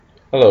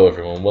Hello,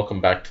 everyone. Welcome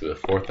back to the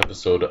fourth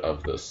episode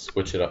of the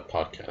Switch It Up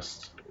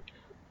podcast.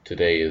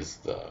 Today is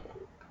the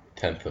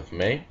 10th of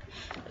May.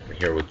 I'm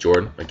here with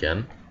Jordan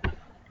again.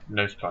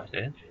 No surprise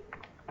there.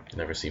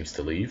 Never seems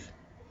to leave.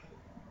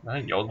 No,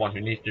 you're the one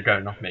who needs to go,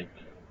 not me.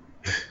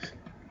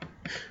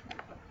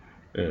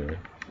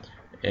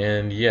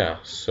 And yeah,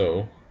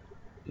 so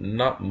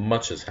not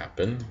much has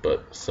happened,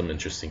 but some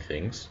interesting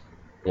things.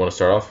 You want to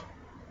start off?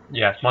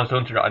 Yes, Monster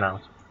Hunter got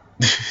announced.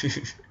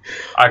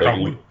 I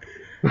can't wait.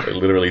 Like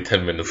literally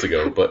 10 minutes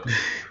ago, but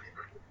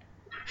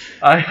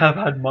I have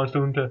had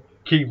Monster Hunter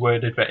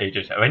keyworded for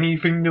ages, so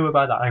anything new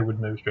about that I would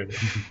know straight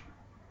away.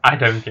 I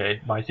don't care.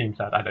 It might seem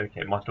sad, I don't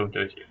care. Monster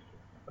Hunter is here.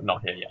 But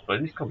not here yet,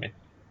 but it's coming.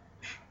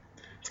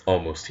 it's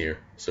almost here.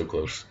 So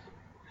close.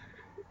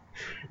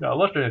 No, I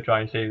was going to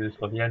try and save this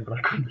for the end, but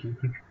I couldn't do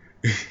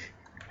it.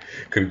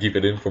 Couldn't keep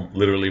it in for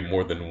literally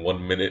more than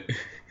 1 minute.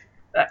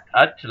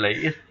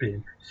 Actually, it's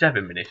been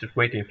 7 minutes just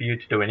waiting for you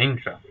to do an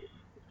intro.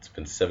 It's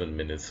been 7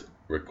 minutes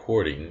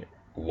recording,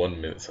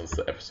 1 minute since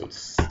the episode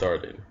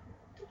started.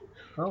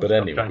 Oh, But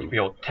stop anyway. trying to be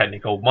all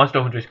technical.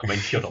 Monster Hunter is coming,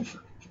 shut up.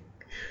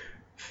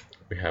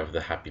 We have the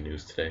happy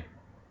news today.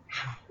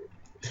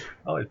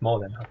 Oh, it's more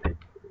than happy.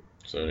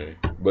 So anyway,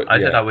 but I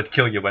yeah. said I would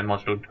kill you when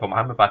Monster Hunter come.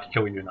 I'm about to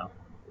kill you now.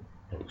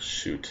 Oh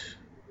shoot.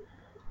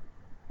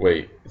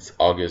 Wait, it's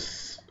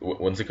August.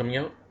 When's it coming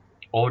out?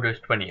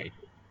 August 28th.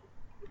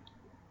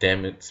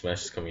 Damn it,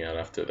 Smash is coming out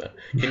after that.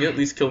 Can you at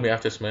least kill me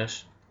after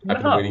Smash?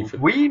 No,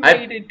 we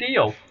made a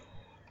deal.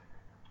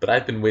 But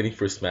I've been waiting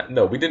for Smash.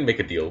 No, we didn't make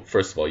a deal.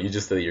 First of all, you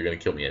just said you're gonna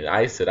kill me, and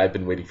I said I've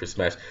been waiting for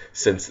Smash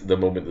since the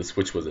moment the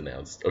Switch was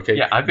announced. Okay.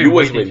 Yeah, I've been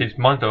waiting since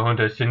Monster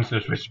Hunter since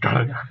the Switch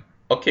got announced.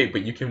 Okay,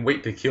 but you can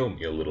wait to kill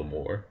me a little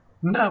more.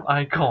 No,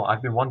 I can't.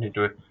 I've been wanting to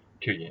do it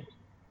for 2 years.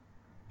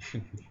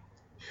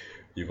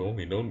 You've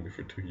only known me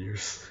for 2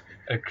 years.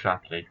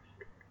 Exactly.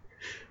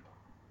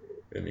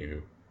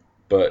 Anywho,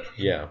 but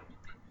yeah,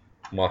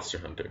 Monster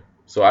Hunter.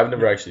 So I've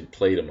never actually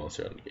played a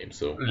Monster Hunter game.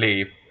 So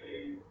Leave.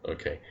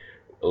 okay,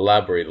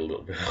 elaborate a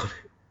little bit on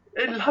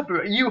it.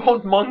 Elaborate. You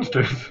hunt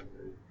monsters.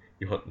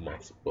 You hunt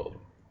monsters. Well,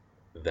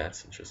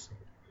 that's interesting.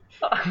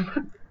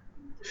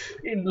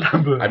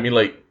 Elaborate. I mean,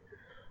 like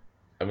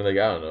I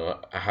don't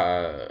know.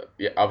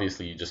 Yeah,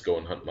 obviously you just go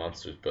and hunt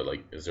monsters, but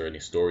like, is there any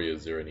story?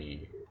 Is there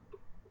anything?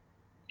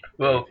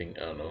 I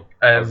don't know.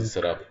 How's it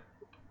set up?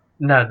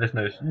 No, there's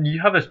no.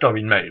 You have a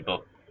story mode,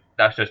 but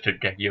that's just to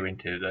get you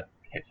into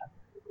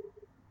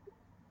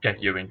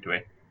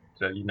it,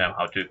 so you know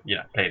how to,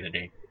 play the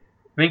game.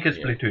 Think a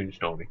Splatoon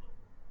story.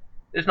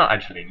 It's not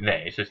actually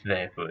there. It's just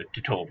there for a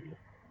tutorial.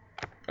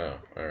 Oh,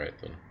 all right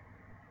then.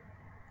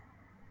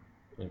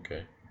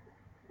 Okay.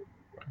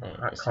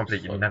 I can't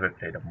believe you never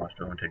played a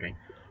Monster Hunter game.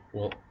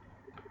 Well,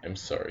 I'm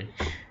sorry.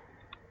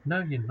 No,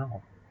 you're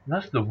not.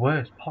 That's the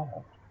worst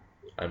part.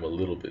 I'm a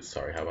little bit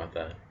sorry. How about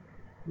that?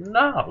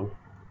 No.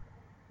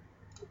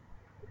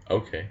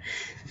 Okay.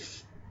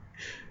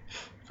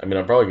 I mean,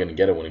 I'm probably gonna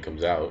get it when it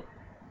comes out.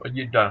 But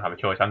you don't have a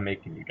choice. I'm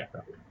making you get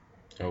that.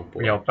 Oh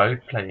boy. We are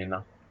both playing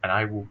that, and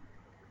I will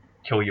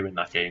kill you in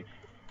that game.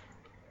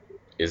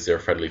 Is there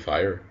friendly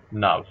fire?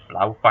 No, but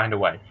I will find a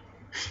way.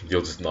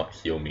 You'll just not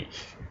heal me.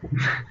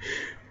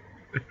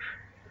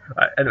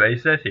 Anyway,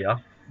 it says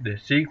here, the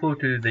sequel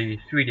to the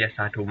 3DS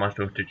title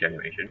Monster Hunter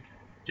Generation,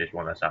 which is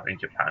one that's out in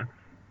Japan.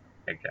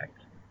 Exact.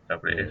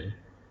 That's what it is.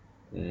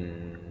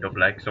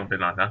 Double X, something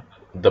like that.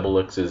 Double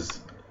X is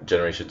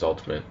Generations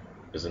Ultimate,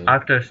 isn't it?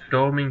 After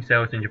storming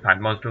sales in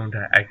Japan, Monster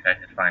Hunter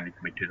XS is finally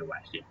coming to the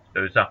West. Yeah.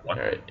 So it's that one.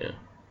 Alright, yeah.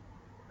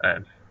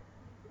 And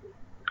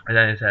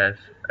then it says,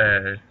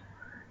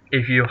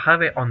 if you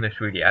have it on the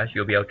 3DS,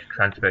 you'll be able to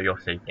transfer your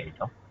save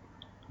data.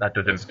 That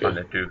doesn't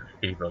bother to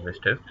either of us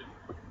two.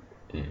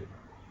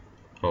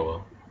 Oh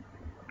well.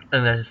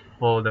 And then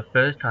for the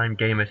first time,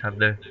 gamers have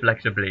the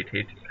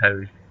flexibility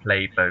to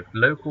play both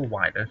local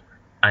wireless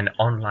and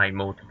online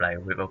multiplayer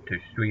with up to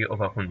 3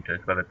 other hunters,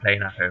 whether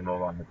playing at home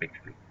or on the big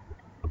screen.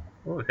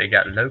 Oh, they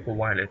get local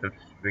wireless of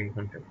 3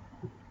 hunters.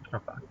 It's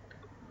not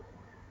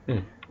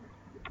bad.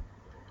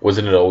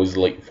 Wasn't it always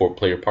like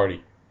 4-player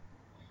party?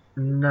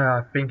 No,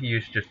 I think it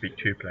used to just be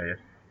 2 players.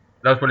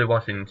 That's what it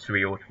was in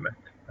 3 Ultimate.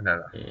 I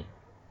know that.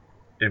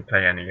 Didn't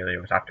play any of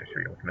those after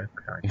 3 Ultimate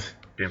because I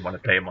didn't want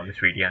to play them on the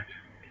 3DS.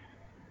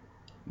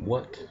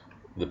 What?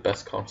 The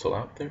best console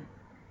out there?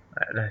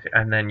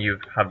 And then you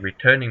have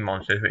returning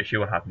monsters, which you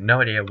will have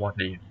no idea what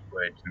these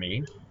words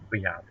mean.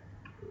 We have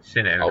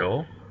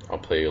Cinnabar. I'll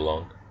play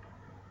along.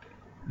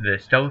 The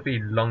stealthy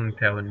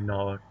long-tailed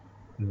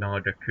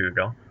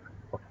Nardacuda.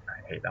 Oh,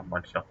 I hate that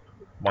monster.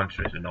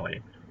 Monster is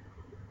annoying.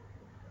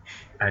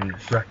 And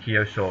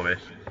Brachiosaurus.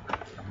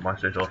 That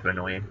monster is also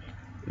annoying.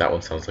 That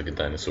one sounds like a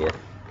dinosaur.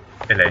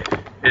 It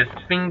is.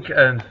 Think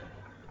a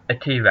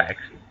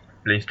T-Rex,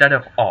 but instead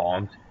of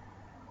arms,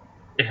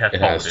 it has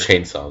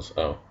chainsaws.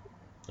 Oh,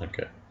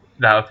 okay.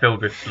 That are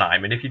filled with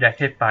slime, and if you get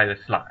hit by the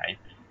slime,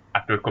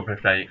 after a couple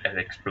of days, it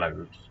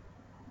explodes.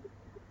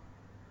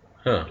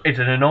 Huh. It's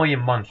an annoying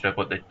monster,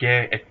 but the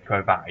gear it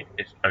provides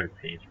is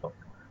OP as fuck.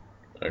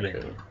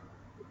 Okay.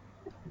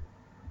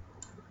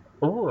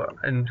 Oh,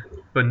 and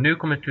for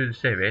newcomers to the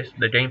series,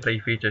 the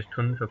gameplay features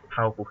tons of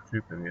powerful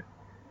super moves.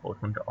 Or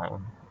tons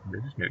of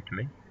this is new to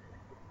me.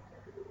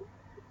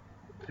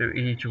 So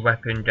each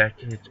weapon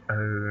gets its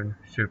own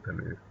super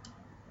move.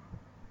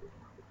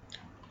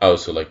 Oh,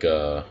 so like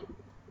a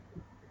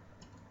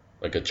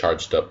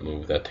charged up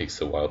move that takes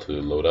a while to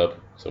load up,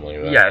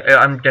 something like that. Yeah,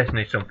 I'm guessing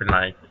it's something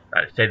like,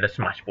 say the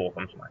Smash Ball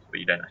from Smash, but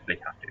you don't actually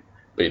have to.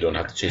 But you don't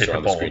have to chase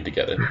around the screen to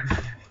get it.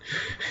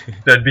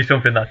 There'd be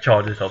something that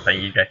charges up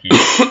and you get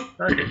used.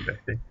 That's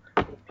interesting.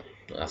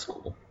 That's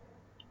cool.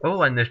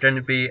 Oh, and there's going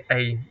to be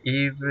a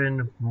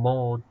even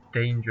more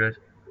dangerous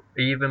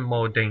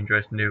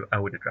new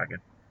Elder Dragon.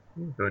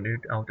 So a new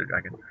Elder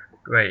Dragon.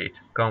 Great,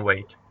 can't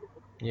wait.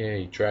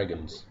 Yay,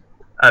 dragons.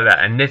 Alright,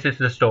 and this is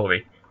the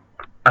story.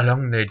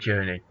 Along their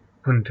journey,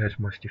 hunters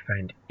must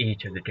defend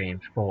each of the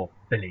game's 4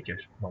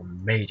 villages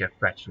from major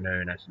threats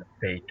known as the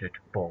Fated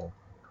Boar,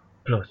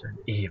 plus an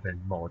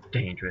even more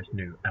dangerous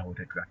new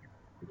Elder Dragon.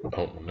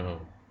 Oh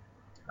no.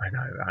 I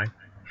know, right?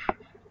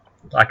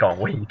 I can't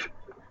wait.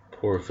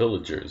 Poor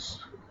villagers.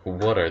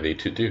 What are they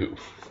to do?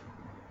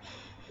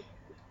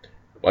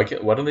 Why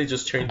don't they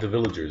just train the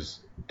villagers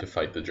to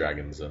fight the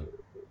dragons then?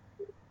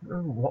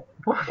 What?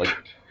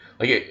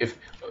 Like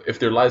if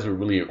their lives were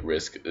really at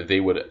risk, they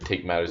would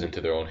take matters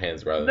into their own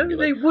hands rather than be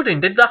like... No, they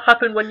wouldn't. Did that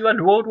happen when you had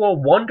World War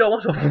I? That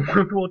was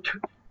World War II.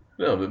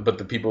 No, but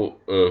the people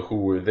who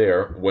were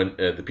there,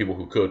 the people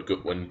who could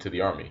went into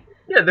the army.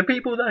 Yeah, the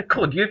people that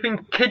could. Do you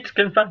think kids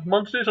can fight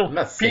monsters, or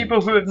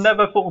people who have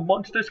never fought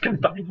monsters can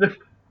fight them?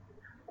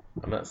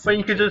 I'm not saying when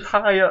you could just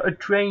hire a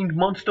trained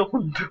monster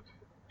hunter.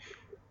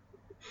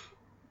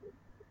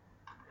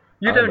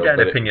 You don't get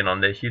an opinion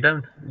on this. You've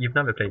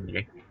never played the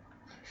game.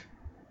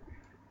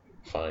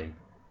 Fine.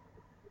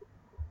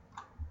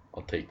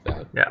 I'll take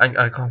that. Yeah,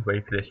 I can't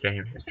wait for this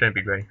game. It's going to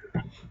be great.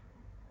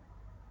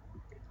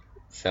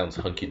 Sounds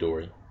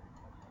hunky-dory.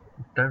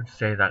 Don't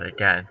say that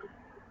again.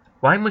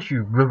 Why must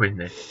you ruin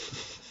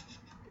this?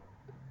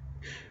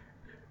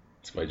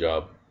 It's my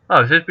job.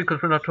 Oh, is this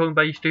because we're not talking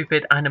about your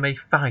stupid anime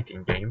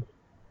fighting game?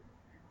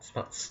 It's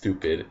not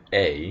stupid,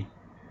 A.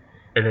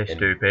 It is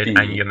stupid, B.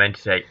 And you're meant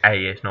to say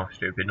A is not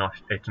stupid,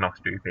 it's not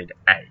stupid,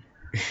 A.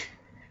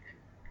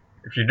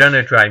 If you're going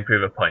to try and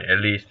prove a point, at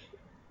least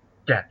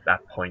get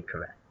that point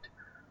correct.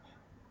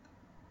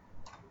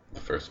 The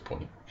first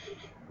point.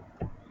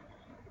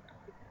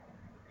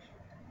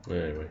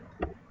 Anyway.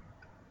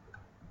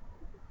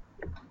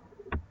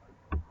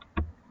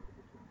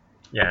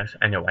 Yes,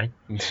 anyway.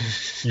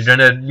 You're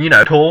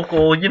gonna, talk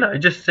or,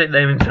 just sit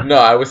there and... No,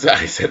 I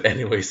said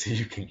anyway, so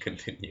you can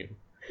continue.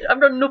 I've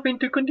got nothing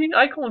to continue.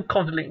 I can't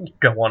constantly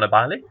go on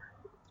about it.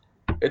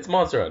 It's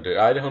Monster Hunter.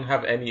 I don't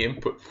have any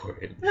input for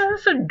it. Yeah,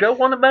 listen,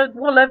 go on about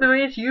whatever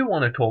it is you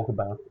want to talk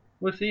about.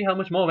 We'll see how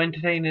much more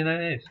entertaining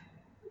it is.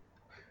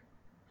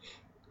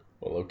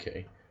 Well,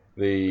 okay.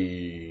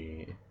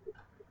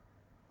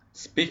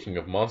 Speaking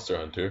of Monster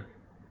Hunter,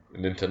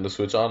 Nintendo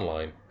Switch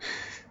Online.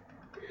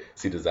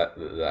 See, does that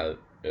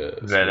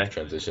really?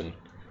 Transition?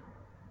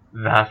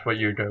 That's what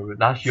you go with.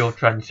 That's your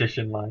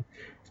transition line.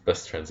 It's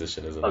best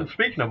transition, isn't it? Oh,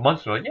 speaking of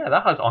Monster Hunter, yeah,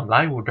 that has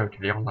online. We'll go to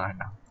the online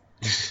now.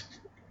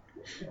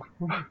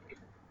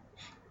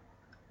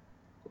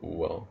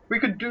 Well, we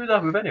could do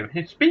that with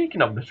anything.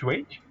 Speaking of the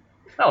Switch,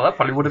 that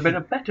probably would have been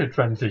a better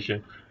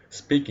transition.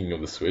 Speaking of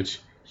the Switch,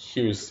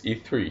 here's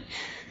E3.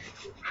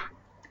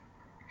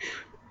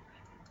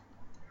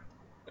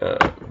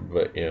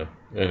 But yeah,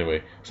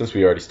 anyway, since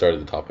we already started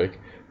the topic,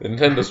 the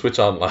Nintendo Switch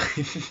Online,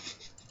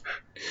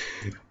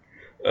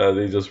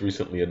 they just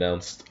recently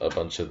announced a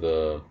bunch of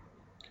the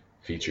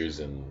features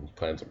and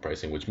plans and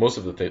pricing, which most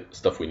of the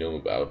stuff we knew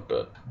about,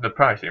 but... The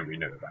pricing we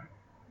knew about.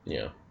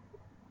 Yeah.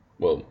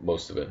 Well,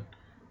 most of it.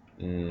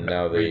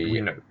 Now we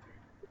know.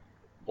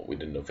 Well, we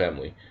didn't know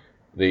family.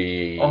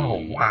 Oh,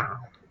 wow.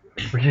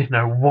 We didn't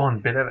know one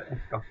bit of it.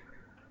 Oh.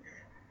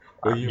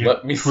 Will you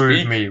let me speak?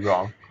 Prove me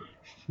wrong.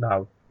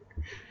 No.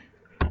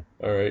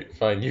 Alright,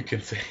 fine, you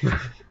can say.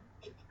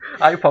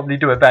 I probably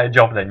do a better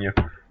job than you.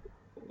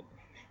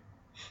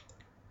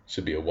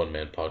 Should be a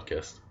one-man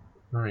podcast.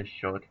 No, it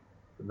should.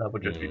 That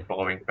would just be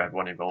boring for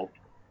everyone involved.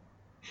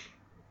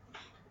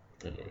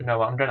 Anyway. You know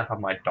what, I'm going to have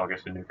my dog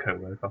as a new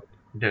co-worker.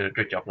 He did a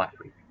good job last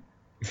week.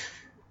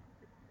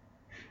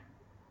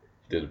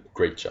 Did a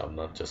great job,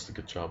 not just a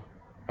good job.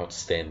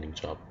 Outstanding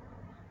job.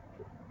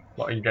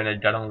 What are you going to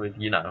get on with,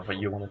 what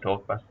you want to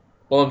talk about?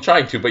 Well, I'm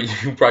trying to, but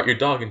you brought your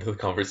dog into the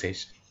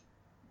conversation.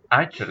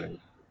 Actually.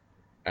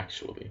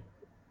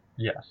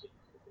 Yes.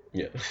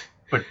 Yeah.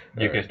 But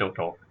you can still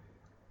talk.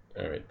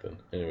 Alright then.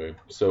 Anyway,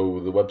 so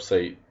the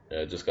website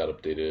just got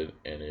updated,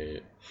 and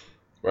it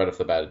right off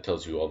the bat it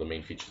tells you all the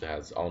main features it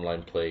has.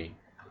 Online play,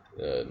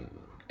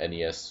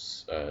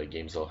 NES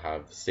games they'll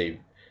have, save,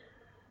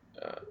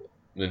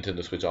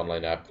 Nintendo Switch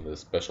Online app, and the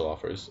special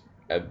offers.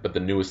 But the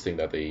newest thing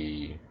that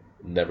they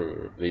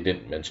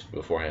didn't mention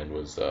beforehand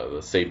was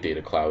the save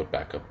data cloud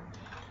backup.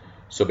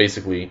 So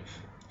basically,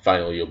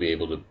 finally you'll be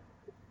able to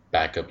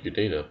back up your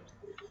data.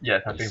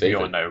 Yes, I think we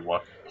all know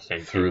what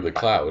save through the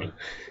cloud.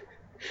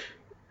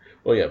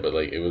 Well, yeah, but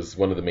like it was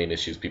one of the main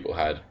issues people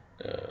had.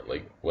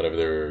 Like whenever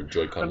their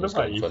Joy-Con I was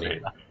love how going you funny. say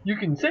that. You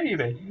can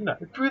save it,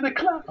 through the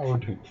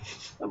cloud.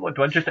 What,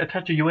 do I just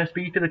attach a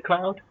USB to the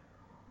cloud?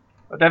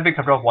 I don't think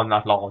I've got one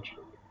that large.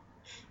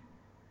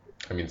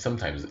 I mean,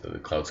 sometimes the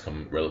clouds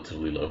come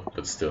relatively low,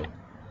 but still.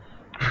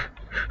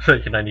 So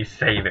you can only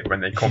save it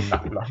when they come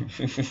that low.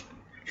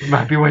 You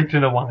might be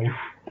waiting a while.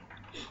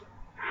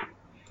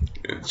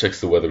 It checks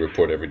the weather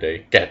report every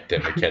day. God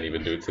damn, I can't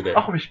even do it today.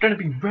 Oh, it's going to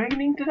be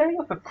raining today?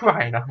 For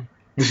crying out.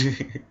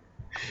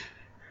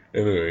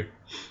 Anyway.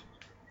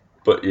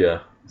 But yeah,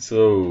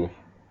 so.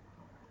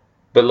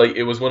 But like,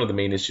 it was one of the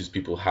main issues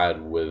people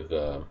had with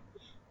the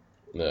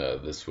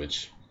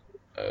Switch.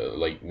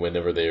 Like,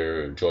 whenever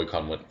their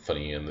Joy-Con went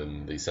funny and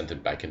then they sent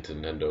it back into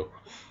Nintendo.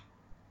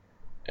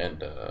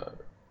 And,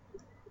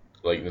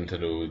 like,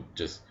 Nintendo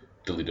just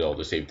deleted all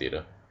the save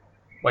data.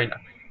 Wait, no.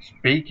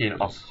 Speaking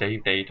of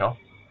save data,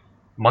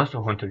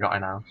 Monster Hunter got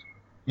announced.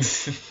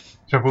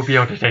 So we'll be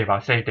able to save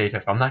our save data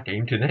from that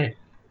game today.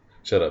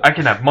 Shut up. I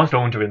can have Monster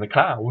Hunter in the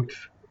clouds.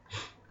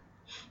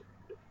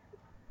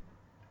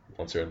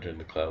 Monster Hunter in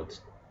the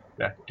clouds.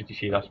 Yeah, did you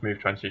see that smooth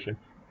transition?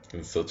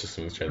 It's such a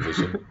smooth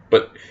transition.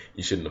 But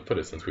you shouldn't have put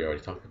it since we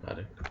already talked about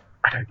it.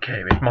 I don't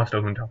care, it's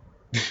Monster Hunter.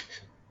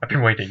 I've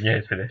been waiting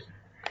years for this.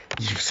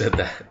 You've said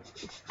that.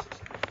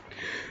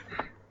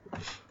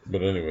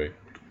 But anyway.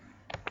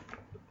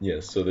 Yeah,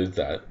 so there's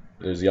that.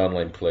 There's the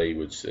online play,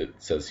 which it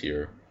says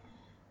here,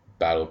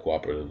 battle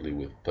cooperatively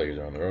with players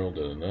around the world.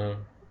 Da-da-da.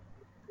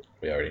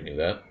 We already knew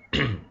that.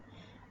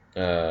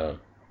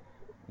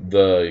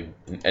 The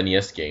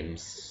NES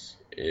games,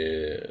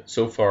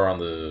 so far on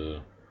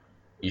the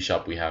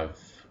eShop we have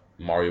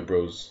Mario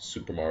Bros,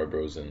 Super Mario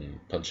Bros, and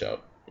Punch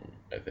Out.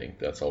 I think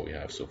that's all we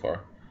have so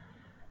far.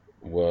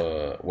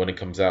 When it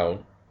comes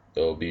out,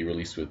 it'll be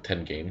released with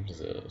 10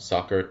 games: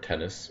 soccer,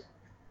 tennis,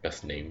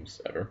 best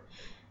names ever.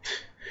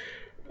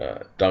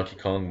 Donkey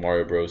Kong,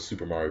 Mario Bros,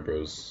 Super Mario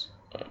Bros,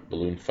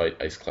 Balloon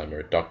Fight, Ice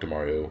Climber, Dr.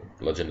 Mario,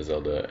 Legend of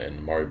Zelda,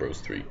 and Mario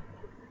Bros 3.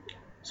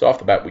 So off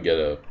the bat, we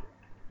get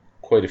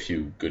quite a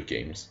few good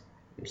games.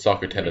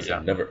 Soccer, tennis, Yeah.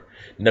 I've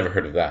never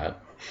heard of that.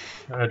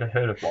 I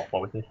heard of what?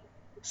 What was it?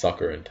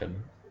 Soccer and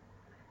tennis.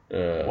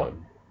 What?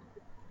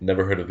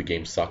 Never heard of the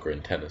game Soccer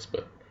and Tennis,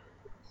 but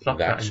Soccer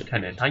that and should be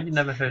tennis. How you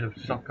never heard of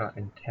soccer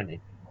and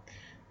tennis?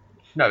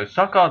 No,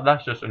 soccer,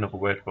 that's just another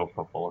word for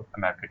football.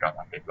 America got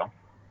that bit wrong.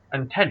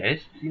 And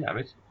tennis,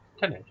 it's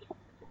tennis.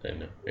 I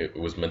know it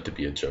was meant to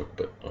be a joke,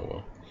 but oh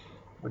well.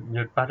 But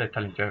you're bad at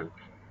telling jokes.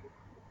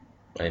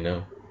 I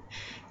know.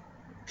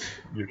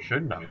 You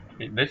should know.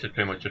 This is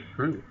pretty much just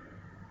proof.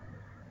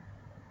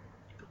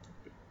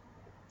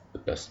 The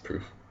best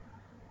proof.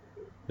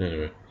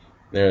 Anyway,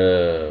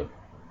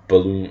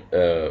 balloon.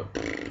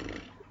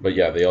 But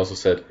yeah, they also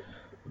said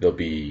there'll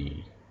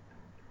be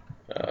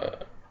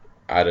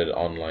added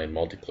online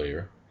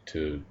multiplayer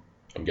to,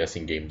 I'm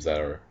guessing, games that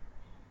are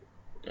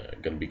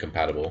going to be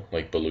compatible,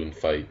 like Balloon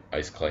Fight,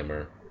 Ice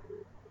Climber,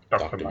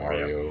 Dr.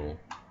 Mario.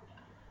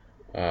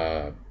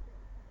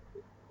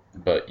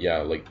 But yeah,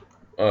 like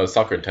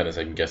soccer and tennis,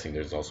 I'm guessing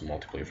there's also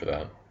multiplayer for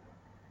that.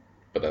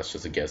 But that's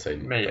just a guess. I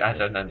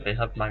don't know. They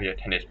have Mario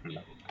Tennis from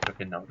that. I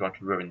think I'm going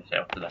to ruin the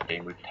sales of that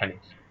game with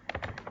tennis.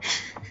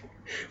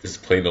 This is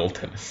plain old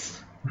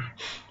tennis.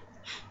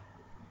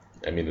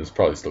 I mean, it's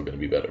probably still going to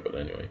be better, but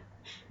anyway.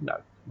 No,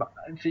 but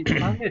see,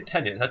 Mario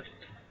Tennis,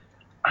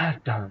 I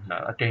don't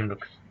know. That game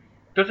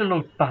doesn't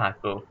look bad,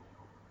 but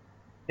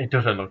it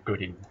doesn't look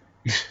good either.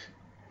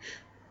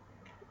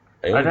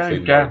 I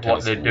don't get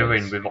what they're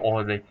doing with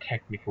all the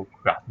technical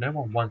crap. No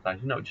one wants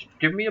that. Just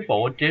give me a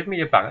ball, give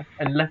me a bat,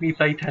 and let me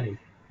play tennis.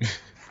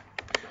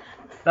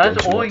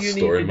 That's all you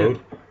need to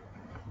do.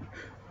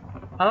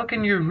 How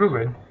can you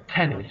ruin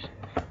tennis?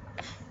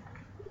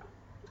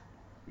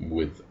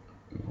 With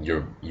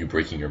you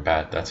breaking your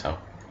bat, that's how.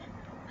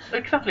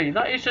 Exactly,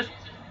 that is just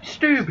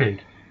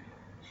stupid.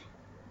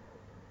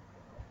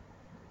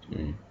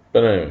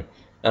 But anyway,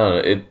 I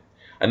don't know.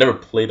 I never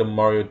played a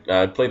Mario.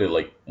 I played it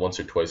like once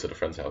or twice at a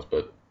friend's house,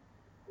 but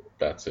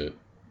that's it.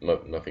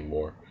 Nothing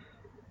more.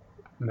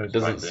 No, it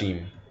doesn't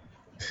seem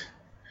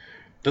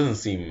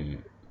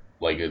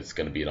like it's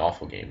gonna be an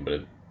awful game, but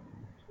it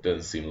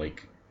doesn't seem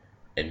like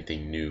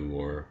anything new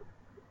or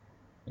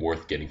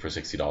worth getting for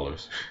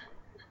 $60.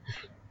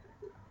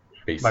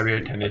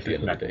 Mario Tennis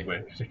is never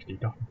worth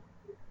 $60.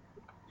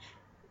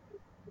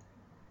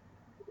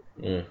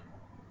 Yeah.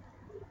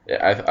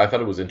 I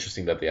thought it was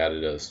interesting that they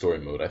added a story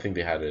mode. I think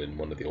they had it in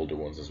one of the older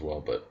ones as well,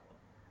 but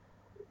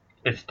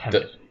it's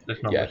tennis.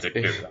 There's not much to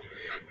do with that.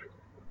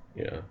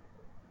 Yeah.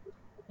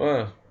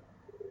 Well,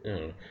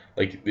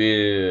 like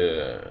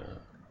the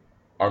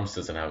ARMS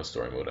doesn't have a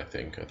story mode. I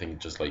think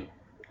just like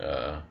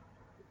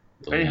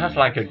it has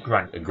like a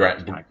Grand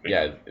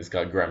yeah, it's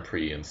got Grand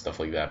Prix and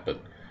stuff like that,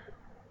 but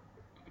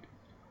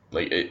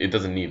like it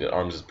doesn't need it.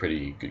 ARMS is a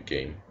pretty good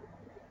game.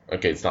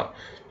 Okay, it's not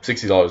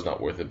 $60 not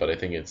worth it, but I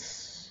think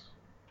it's.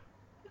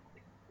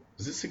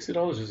 Is it $60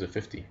 or is it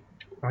 $50?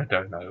 I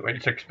don't know.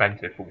 It's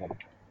expensive for one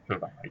for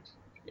that.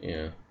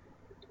 Yeah.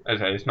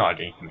 It's not a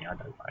game for me. I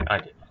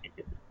didn't like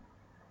it.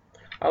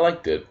 I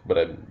liked it, but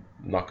I'm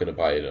not gonna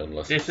buy it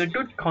unless It's a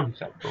good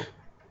concept, but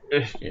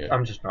yeah.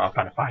 I'm just not a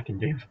fan of fighting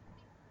games.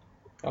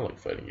 I like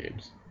fighting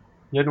games.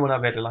 The only one I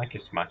really like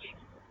is Smash.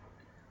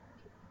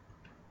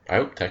 I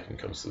hope Tekken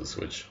comes to the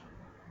Switch.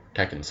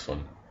 Tekken's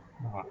fun.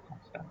 Oh, I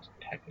can't stand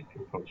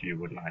Tekken. Of course you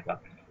would like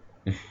that.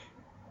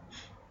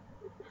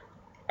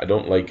 I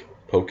don't like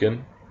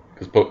Pokken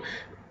because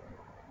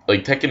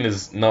like Tekken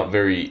is not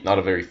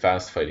a very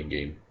fast fighting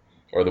game,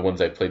 or the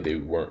ones I played they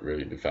weren't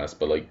really fast.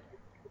 But like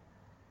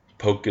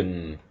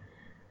Pokken,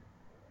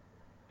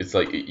 it's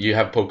like you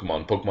have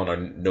Pokemon. Pokemon are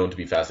known to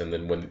be fast, and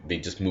then when they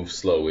just move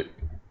slow, it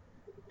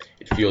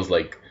feels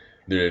like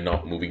they're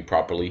not moving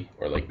properly,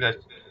 or like Yes.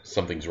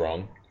 something's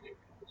wrong.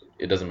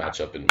 It doesn't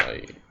match up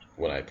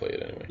when I play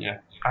it anyway. Yeah,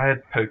 I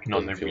had Pokemon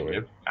on the Doesn't feel Wii U,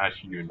 right. as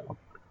you know.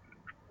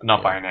 I'm not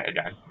Yeah. buying it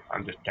again.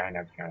 I'm just getting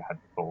everything I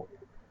had before.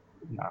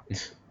 No.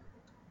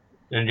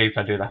 The games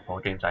I do that for,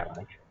 games I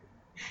like.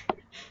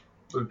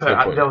 But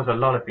No point. there was a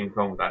lot of things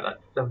wrong with that. Like,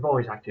 the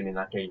voice acting in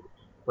that game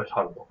was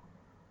horrible.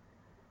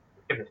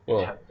 It was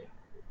Well, terrible.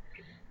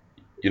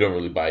 you don't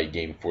really buy a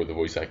game for the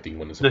voice acting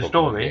when it's a The Pokemon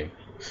story, game.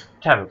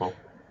 terrible.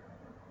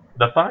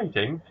 The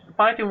fighting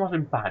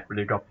wasn't bad, but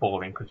it got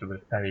boring because there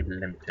was very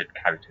limited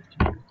characters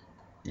to use.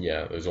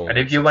 Yeah, there's only And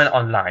if you went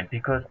online,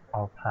 because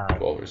of how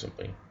 12 or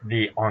something.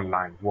 the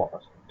online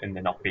was, and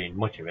there not being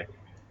much of it,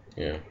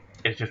 Yeah,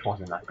 it just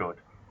wasn't that good.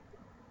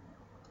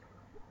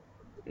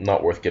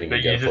 not worth getting But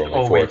again you for just only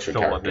 4 always extra saw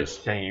characters.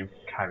 the same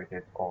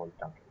characters all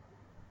the time.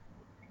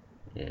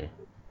 Yeah,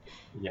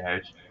 Yeah,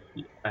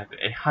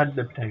 it had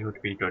the potential to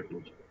be good,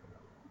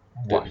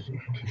 but it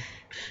didn't.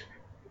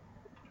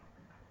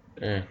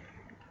 wasn't.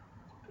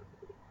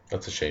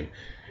 That's a shame.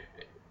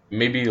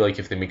 Maybe like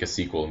if they make a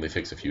sequel and they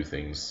fix a few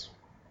things,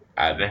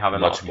 add They have a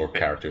lot much of more things.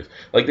 characters.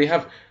 Like they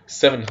have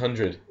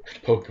 700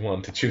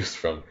 Pokemon to choose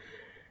from,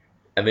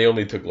 and they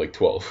only took like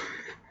 12.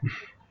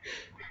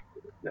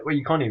 Well,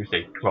 you can't even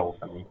say 12,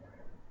 I mean.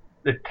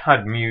 It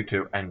had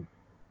Mewtwo and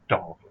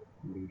Dog.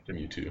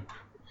 Mewtwo.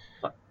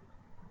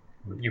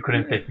 You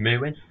couldn't fit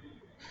Mew in?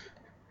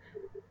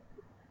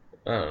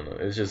 I don't know.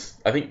 It's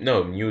just I think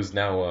no Mew is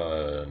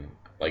now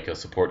like a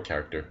support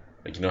character.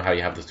 Like you know how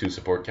you have the 2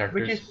 support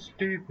characters. Which is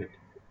stupid.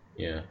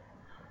 Yeah.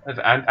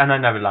 And I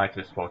never liked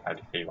the support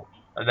characters either.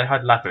 They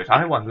had Lapras.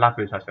 I want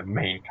Lapras as the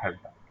main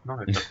character,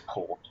 not a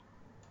support.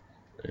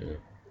 Yeah.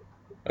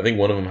 I think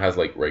one of them has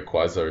like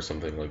Rayquaza or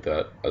something like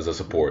that as a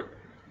support.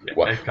 Yeah,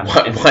 Why,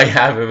 exactly. why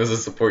have him as a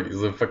support?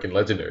 He's a fucking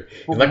legendary.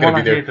 He's Well, not going to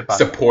what be I hate there about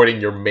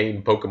supporting your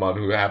main Pokemon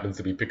who happens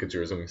to be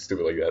Pikachu or something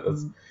stupid like that.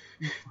 That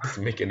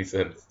doesn't make any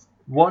sense.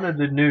 One of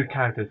the new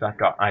characters that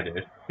got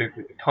added,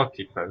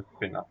 Toxic Folk, I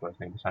think that's what his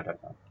name is, I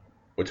don't know.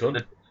 Which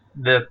one?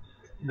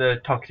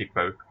 The Toxic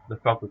Folk, the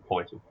frog with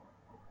poison.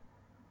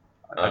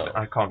 Oh.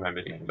 I can't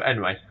remember his name, but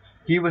anyway,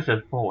 he was a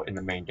support in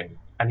the main game,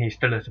 and he's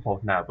still a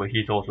support now, but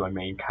he's also a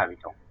main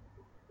character.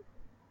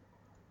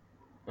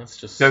 That's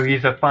just So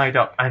he's a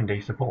fighter and a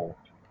support.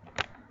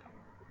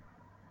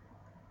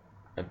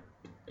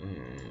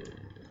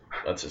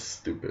 That's just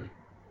stupid.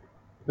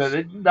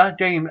 But that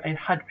game, it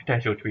had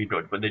potential to be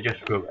good, but they just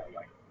threw it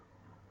away.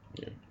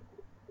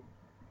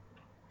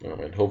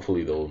 Alright,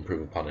 hopefully they'll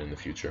improve upon it in the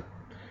future.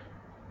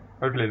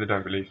 Hopefully they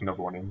don't release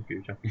another one in the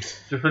future.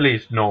 Just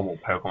release normal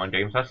Pokemon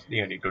games, that's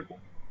the only good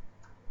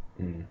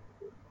one.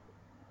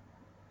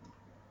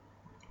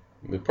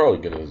 They're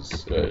probably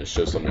gonna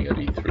show something at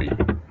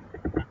E3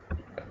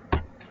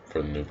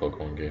 for the new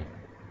Pokemon game.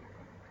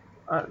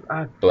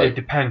 It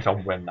depends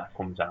on when that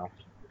comes out.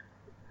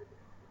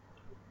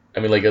 I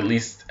mean, like at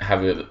least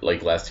have it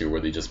like last year where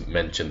they just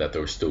mentioned that they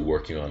were still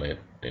working on it,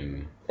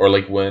 or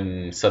like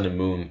when Sun and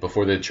Moon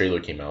before the trailer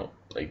came out,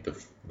 like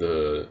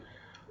the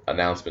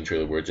announcement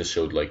trailer where it just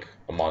showed like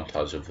a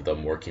montage of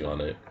them working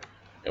on it,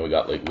 and we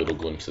got like little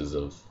glimpses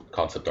of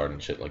concept art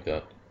and shit like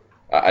that.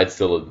 I'd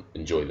still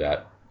enjoy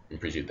that,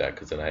 appreciate that,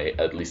 because then I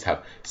at least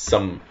have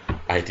some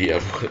idea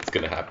of what's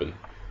gonna happen.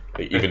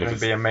 Like, even if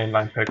it's going to be a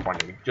mainline Pokemon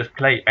game. Just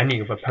play any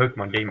other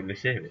Pokemon game in the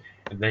series.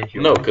 And there's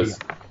your no, idea.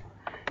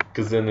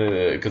 because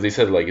they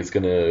said like it's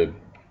gonna.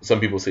 Some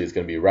people say it's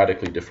gonna be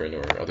radically different,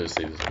 or others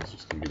say it's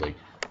just gonna be like.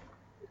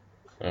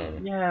 I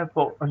don't know. Yeah,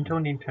 but until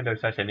Nintendo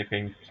says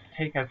anything,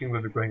 take everything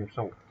with a grain of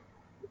salt.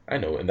 I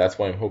know, and that's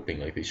why I'm hoping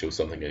like they show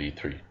something at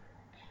E3.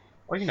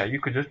 Or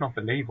you could just not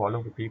believe what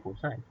other people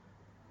say.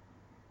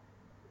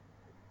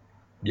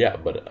 Yeah,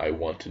 but I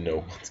want to know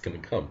what's gonna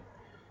come.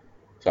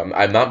 So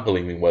I'm not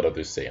believing what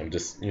others say. I'm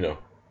just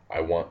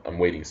I'm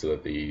waiting so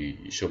that they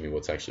show me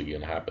what's actually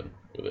gonna happen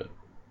with it.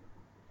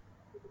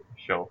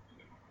 Sure.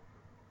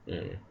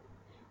 Mm.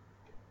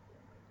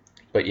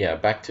 But yeah,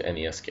 back to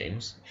NES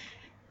games.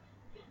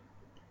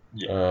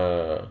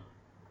 Yeah.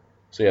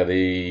 So yeah,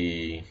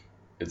 the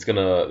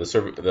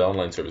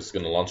online service is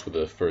gonna launch with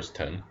the first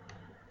 10,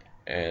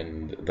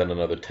 and then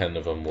another 10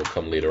 of them will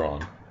come later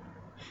on.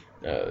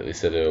 They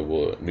said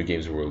new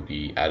games will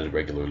be added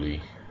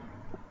regularly,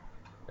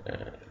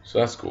 so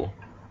that's cool.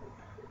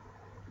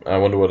 I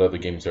wonder what other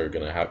games are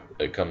gonna have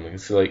come.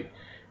 It's like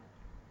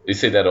they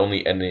say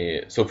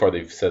that so far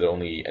they've said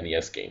only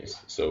NES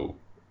games. So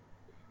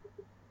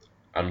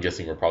I'm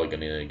guessing we're probably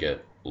gonna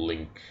get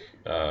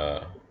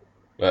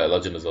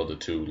Legend of Zelda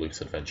 2: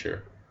 Link's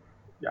Adventure.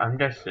 Yeah, I'm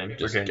guessing we're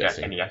Just going to get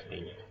guessing. NES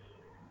games.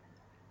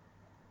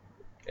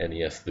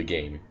 NES, the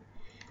game.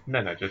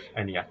 No, just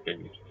NES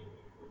games.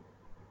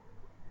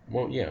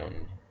 Well, yeah.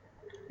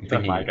 I'm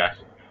That's my thinking guess.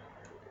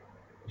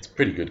 it's a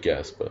pretty good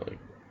guess, but like,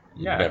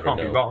 you Yeah, never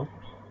can't be know. wrong.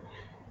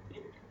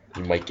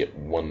 You might get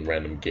one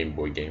random Game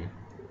Boy game.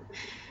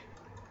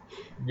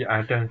 Yeah,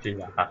 I don't see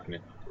that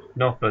happening.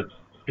 Not for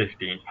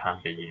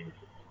 £15 a year.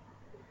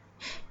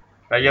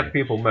 But you have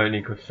people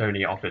moaning because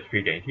Sony offers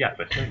free games. Yeah,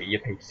 but Sony, you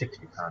pay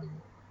 £60 a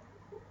year.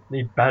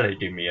 They better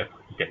give me a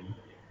fucking game.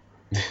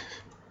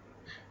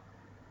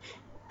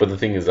 But the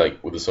thing is,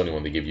 like with the Sony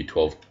one, they give you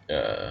 12,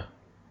 a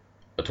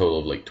total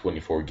of like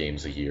 24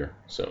 games a year.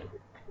 So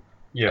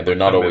Yeah, and they're but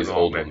not some of always them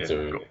old aren't ones. really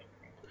They're good.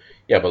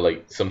 yeah, but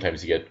like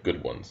sometimes you get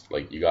good ones.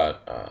 Like you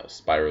got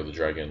Spyro the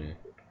Dragon.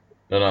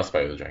 No, not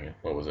Spyro the Dragon.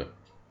 What was it?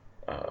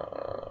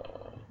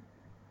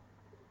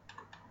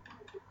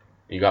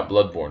 You got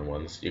Bloodborne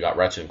ones. You got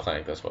Ratchet and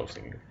Clank. That's what I was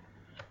thinking.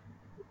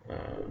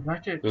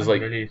 Ratchet There's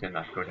like, really isn't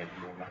that good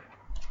anymore. Man.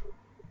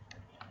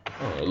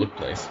 oh, it looked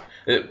nice.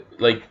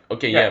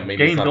 Okay, Yeah,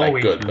 maybe it's games not that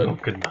always good, but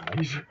look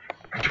nice.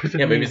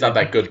 yeah, maybe it's not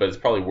that good, but it's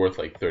probably worth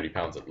like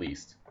 £30 at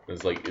least.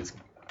 It's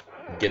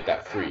get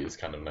that free is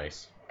kind of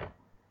nice.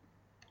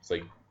 It's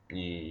like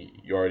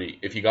you already,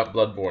 if you got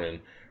Bloodborne and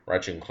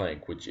Ratchet and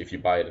Clank, which if you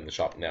buy it in the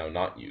shop now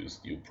not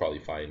used, you'll probably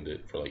find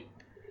it for like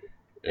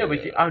Yeah,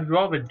 but see, I'd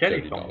rather get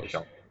it from the $30.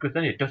 shop because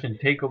then it doesn't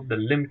take up the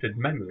limited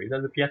memory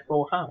that the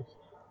PS4 has.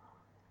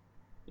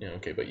 Yeah,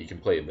 okay, but you can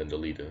play it and then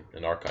delete it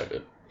and archive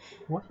it,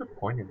 What's the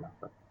point in that?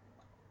 Though?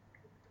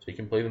 so you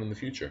can play them in the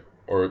future.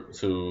 Or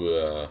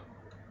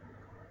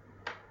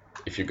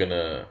if you're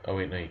gonna, oh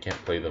wait, no, you can't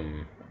play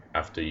them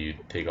after you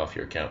take off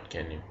your account,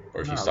 can you?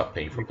 Or if you No, stop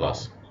paying for you Plus.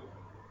 can't.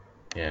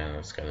 Yeah,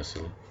 that's kind of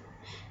silly.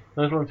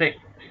 That's what I'm saying.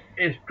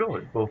 It's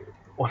good, but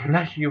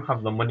unless you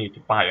have the money to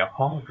buy a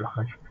hard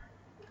drive,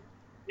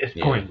 it's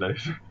Yeah,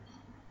 pointless.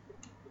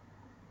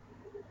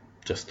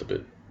 just a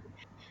bit.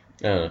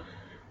 Uh,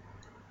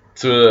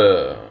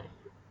 so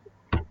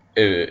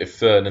if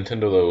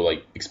Nintendo though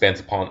like expands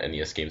upon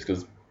NES games,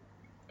 because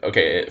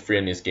okay, free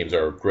NES games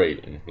are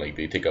great and like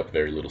they take up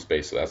very little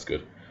space, so that's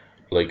good.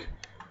 Like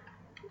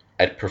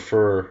I'd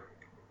prefer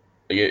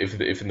like,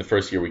 if in the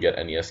first year we get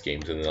NES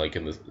games and then like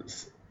in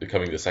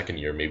the second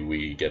year maybe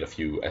we get a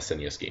few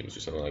SNES games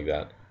or something like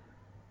that.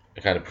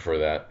 I kind of prefer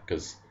that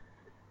because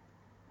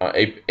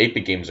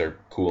 8-bit games are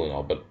cool and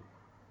all, but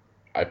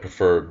I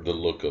prefer the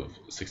look of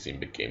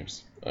 16-bit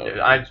games.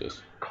 I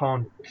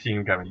can't see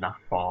him going that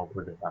far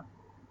with it.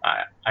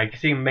 I can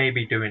see him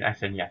maybe doing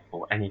SNES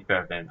or any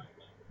further than that.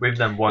 With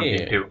them wanting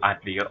Yeah, to add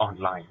the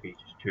online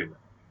features to them.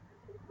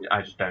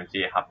 I just don't see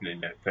it happening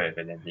no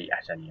further than the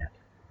SNES.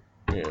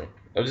 yeah.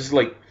 I'm just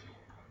like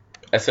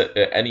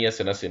NES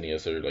and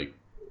SNES are like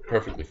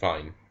perfectly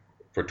fine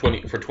for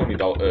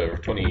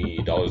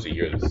 $20 a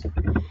year. Is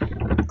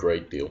a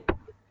great deal.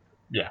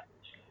 Yeah.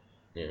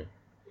 Yeah.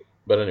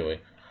 But anyway,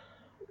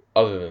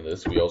 other than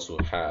this, we also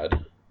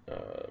had,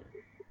 uh,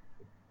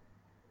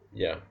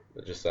 yeah,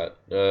 just that.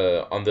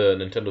 On the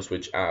Nintendo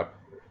Switch app,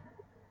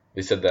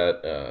 they said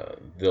that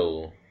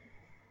they'll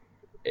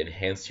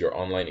enhance your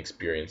online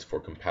experience for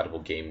compatible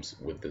games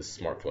with this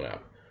smartphone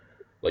app.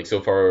 Like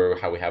so far,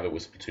 how we have it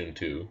with Splatoon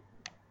 2.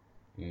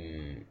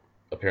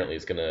 Apparently,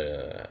 it's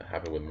gonna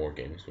happen with more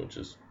games, which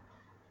is,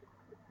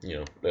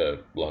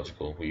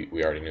 logical. We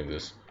already knew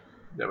this.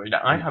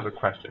 I have a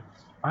question.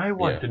 I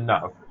want Yeah. to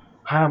know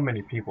how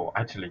many people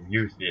actually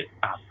use the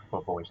app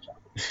for voice chat.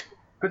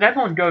 Because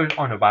everyone goes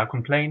on about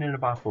complaining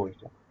about voice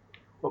chat.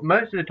 But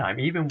most of the time,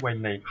 even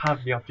when they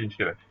have the option to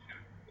do it,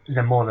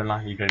 they're more than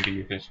likely going to be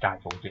using Skype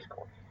or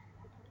Discord.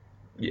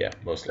 Yeah,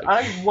 most likely.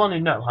 I want to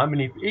know how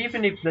many,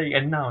 even if they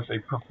announce a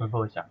proper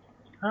voice app,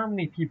 how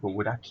many people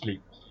would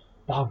actually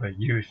bother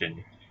using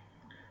it?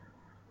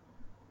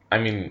 I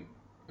mean,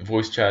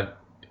 voice chat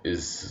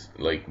is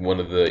like one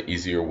of the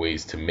easier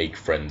ways to make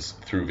friends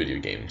through video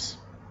games.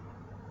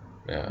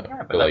 Yeah,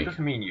 but But that like,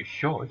 doesn't mean you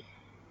should.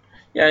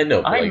 yeah, I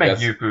know, but I like met that's,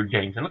 you through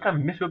games, and look how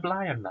miserable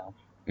I am now.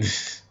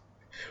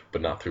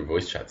 but not through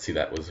voice chat. See,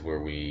 that was where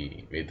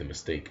we made the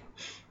mistake.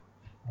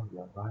 Oh,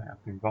 you're right,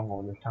 I've been wrong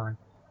all the time.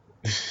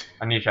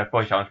 I need to have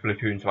voice chat on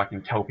Splatoon so I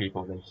can tell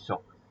people they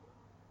suck.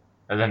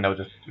 And then they'll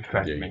just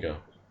friend There me. you go.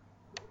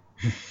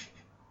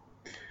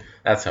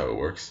 That's how it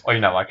works. Or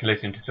I can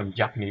listen to some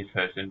Japanese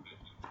person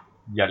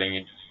yelling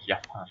in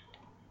Japan.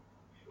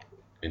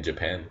 In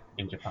Japan.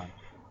 In Japan.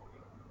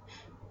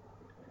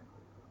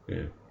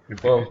 Yeah.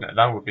 Well,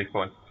 That would be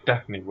fun.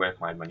 Definitely worth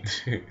my money.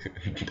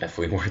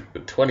 definitely worth the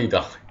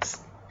 $20.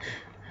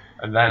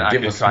 And then I Give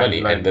can us try money,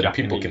 and learn and then Japanese.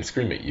 people can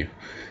scream at you.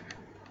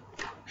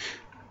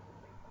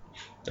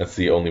 That's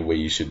the only way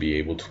you should be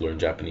able to learn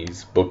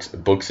Japanese.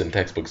 Books and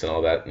textbooks and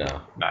all that.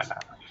 No. Nah.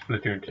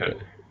 Splatoon 2.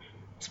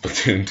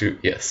 Splatoon 2,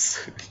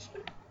 yes.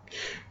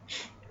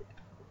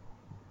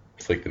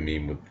 It's like the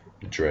meme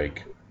with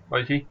Drake.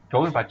 Well, you see,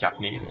 talking about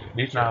Japanese, at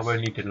least now I Yes. will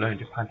need to learn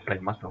Japan to play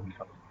Monster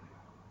Hunter.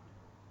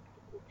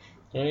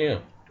 Oh yeah.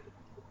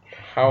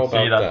 How See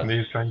about that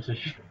smooth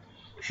transition?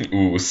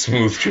 Ooh,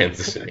 smooth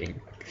transitioning.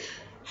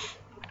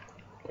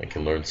 I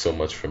can learn so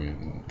much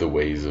from the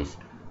ways of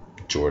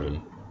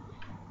Jordan.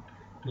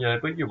 Yeah,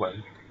 but you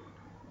won't.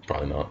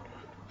 Probably not.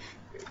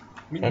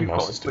 I mean, My you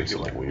mouse could, is doing but you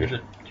something won't. weird. You're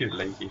just too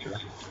lazy for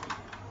that.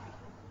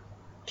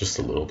 Just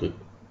a little bit.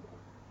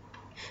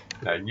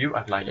 No, you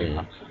act like you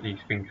have these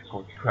things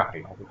called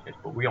priorities,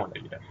 but we all know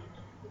you don't.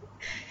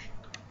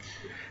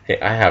 Hey,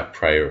 I have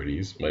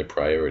priorities. My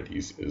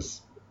priorities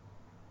is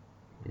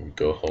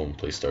go home,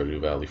 play Stardew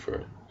Valley for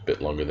a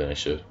bit longer than I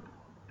should.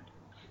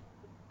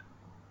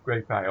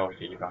 Great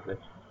priority, you got this.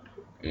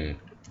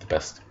 The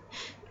best.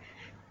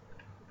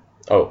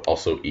 Oh,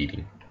 also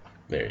eating.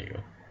 There you go.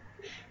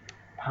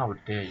 How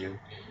dare you?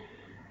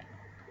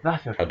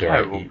 That's a How dare I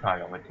terrible eat?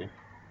 priority.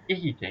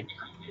 Eating.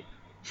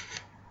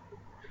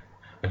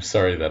 I'm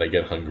sorry that I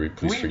get hungry.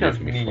 Please We forgive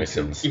don't me for my need to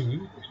sins.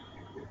 eat.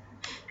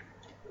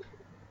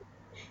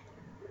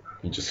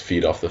 You just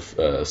feed off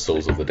the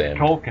souls of the damned.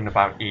 Talking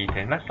about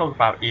eating, let's talk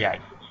about EA.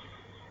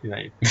 You know,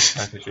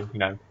 transition,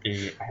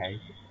 EA.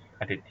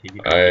 I did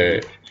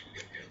TV.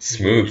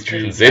 Smooth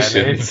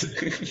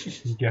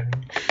transitions. Yeah.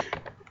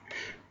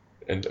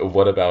 And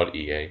what about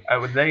EA?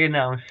 They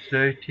announced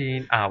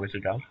 13 hours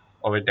ago,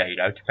 or a day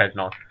ago, depending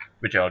on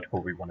which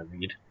article we want to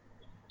read.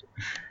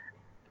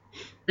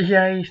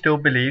 EA still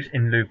believes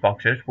in loot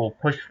boxes will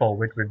push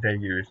forward with their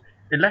use.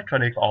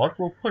 Electronic Arts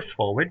will push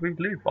forward with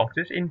loot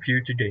boxes in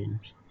future games.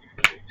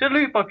 So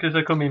loot boxes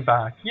are coming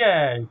back,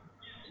 yay!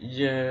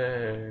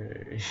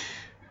 Yay!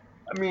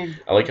 I mean,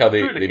 I like how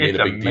they truly, made it's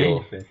a big deal.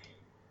 amazing.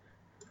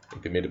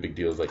 Like they made a big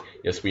deal. It's like,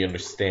 yes, we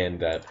understand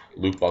that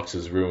loot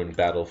boxes ruin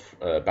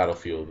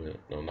Battlefield.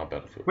 No, not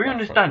Battlefield. We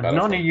understand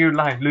none of you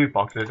like loot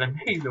boxes and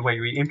hate the way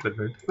we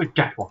implement, but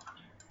guess what?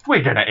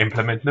 We're gonna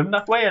implement them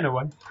that way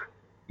anyway.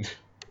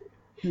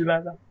 You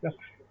like that? Yeah.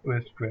 It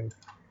was great.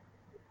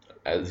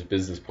 As a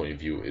business point of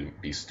view,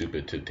 it'd be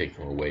stupid to take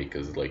them away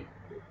because, like,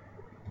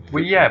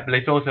 Well, yeah, but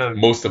it's also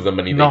most of the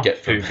money they not get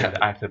from stupid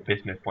that. as a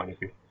business point of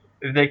view.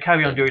 If they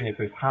carry on Yeah. doing it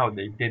with how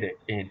they did it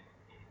in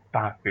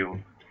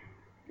Battlefront,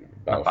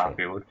 that's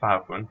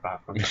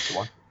the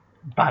one.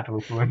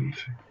 Battlefront.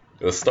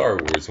 The Star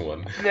Wars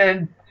one.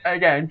 Then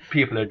again,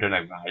 people are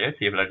gonna riot,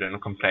 people are gonna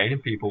complain,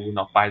 and people will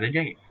not buy the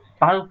game.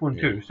 Battlefront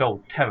 2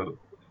 sold terrible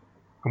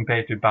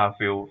compared to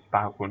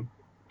Battlefront.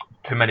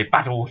 Too many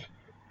battles.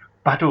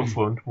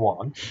 Battlefront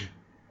 1.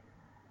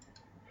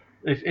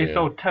 It's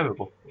so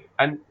terrible.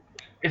 And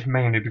it's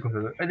mainly because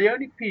of the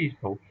only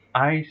people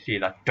I see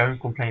that don't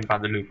complain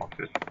about the loot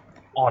boxes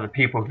are the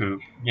people who,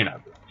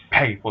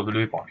 pay for the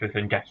loot boxes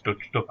and get stuff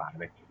out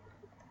of it.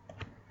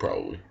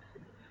 Probably.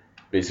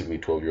 Basically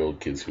 12-year-old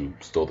kids who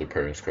stole their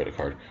parents' credit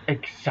card.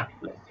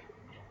 Exactly.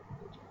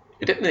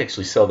 It didn't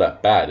actually sell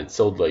that bad. It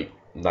sold like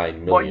 9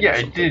 million. Well, yeah,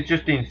 or something. it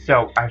just didn't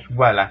sell as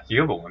well as the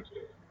other ones.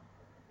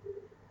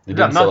 It I'm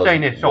didn't not sell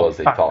saying as it well sold as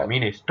they bad. I thought.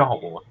 mean, it's Star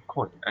Wars, of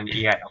course, and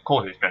EA, of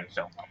course, it's going to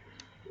sell well.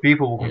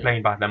 People will complain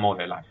about them all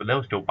their life, but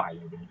they'll still buy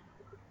them.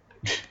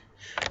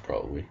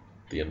 Probably.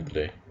 At the end of the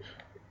day.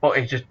 But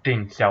it just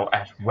didn't sell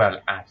as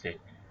well as it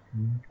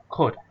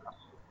could have.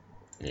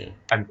 Yeah.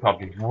 And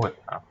probably would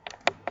have.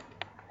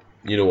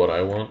 You know what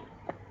I want?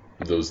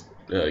 Those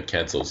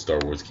canceled Star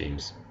Wars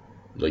games.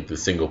 Like the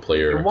single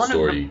player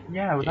story.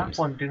 That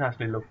one did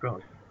actually look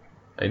good.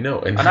 I know.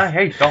 And I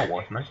hate Star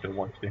Wars, and I still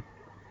watch it.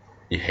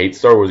 You hate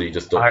Star Wars or you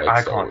just don't like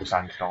I Star can't Wars?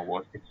 stand Star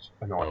Wars. It's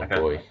annoying. Oh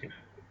boy. Like it.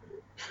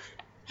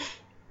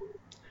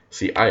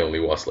 See, I only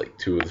watched like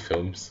 2 of the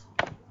films.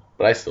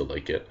 But I still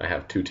like it. I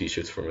have 2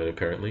 t-shirts from it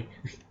apparently.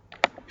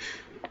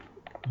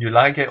 You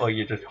like it or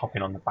you're just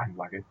hopping on the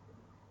bandwagon?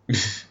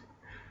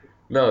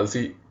 No,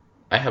 see,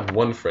 I have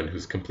one friend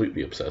who's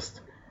completely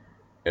obsessed.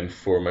 And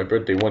for my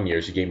birthday one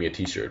year, she gave me a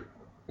t-shirt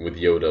with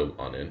Yoda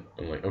on it.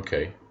 I'm like,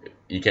 okay.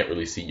 You can't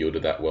really see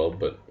Yoda that well,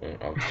 but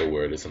I'll still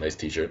wear it. It's a nice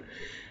t-shirt.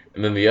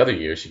 And then the other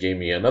year, she gave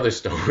me another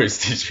Star Wars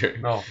t-shirt.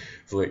 No.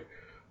 It's like,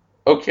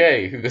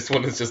 okay, this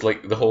one is just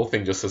like, the whole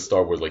thing just says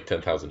Star Wars like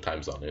 10,000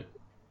 times on it.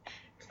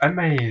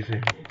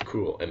 Amazing.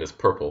 Cool, and it's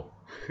purple.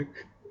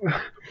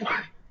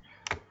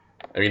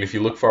 I mean, if you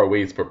look far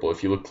away, it's purple.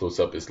 If you look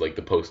close up, it's like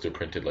the poster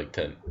printed like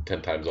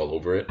 10 times all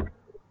over it.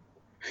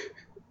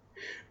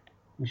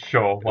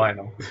 Sure, why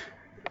not?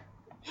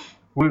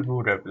 We'll go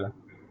over that.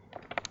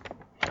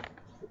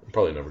 I'm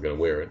probably never gonna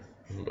wear it.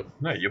 But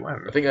No, you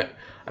won't. I think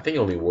I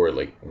only wore it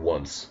like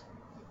once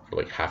for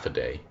like half a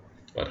day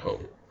at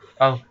home.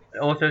 Oh, it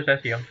also says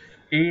here,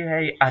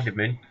 EA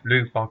adamant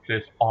loot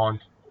boxes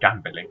aren't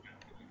gambling.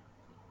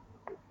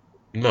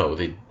 No,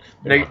 they're not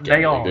They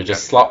gambling. are They're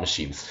just gambling. slot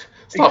machines. Slot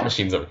Exactly.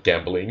 machines aren't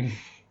gambling.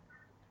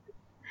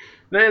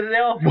 They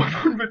are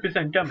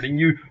 100% gambling.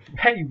 You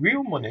pay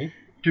real money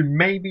to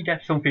maybe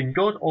get something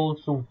good or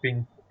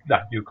something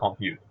that you can't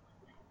use.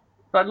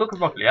 Like, look at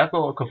Rocket League. I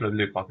got a couple of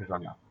loot boxes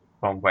on that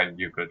from when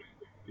you could,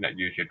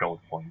 use your gold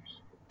points.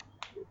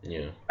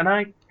 Yeah. And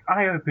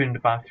I opened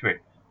about 3.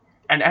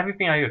 And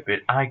everything I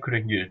opened, I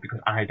couldn't use because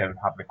I don't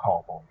have the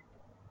cardboard.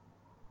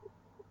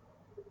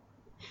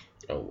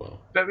 Oh well.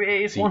 So it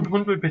is See-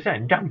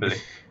 100% gambling.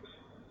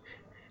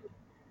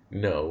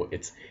 No,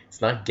 it's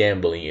not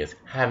gambling. It's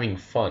having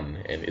fun,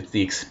 and it's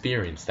the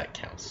experience that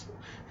counts.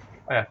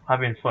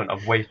 Having fun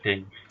of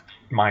wasting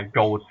my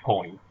gold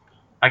coin.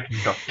 I can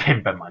drop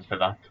Timberman for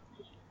that.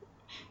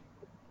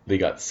 They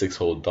got $6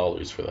 whole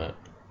for that.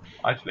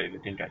 Actually, they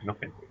didn't get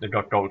nothing. They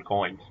got gold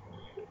coins.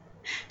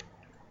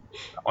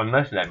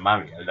 Unless they're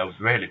Mario, they would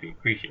really be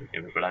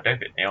appreciative, but I don't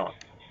think they are.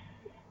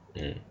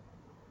 Yeah.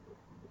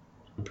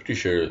 I'm pretty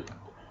sure. Like,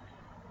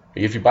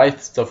 if you buy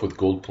stuff with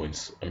gold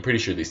points, I'm pretty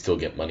sure they still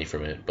get money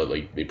from it, but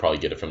like they probably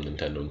get it from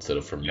Nintendo instead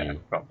of from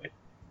you. Probably.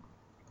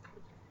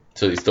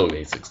 So they still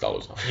made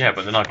 $6 off. Yeah,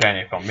 but they're not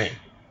getting it from me.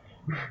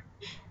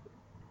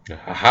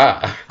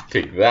 Haha!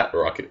 Take that,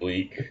 Rocket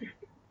League.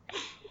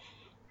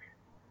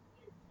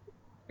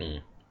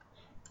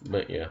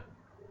 But yeah.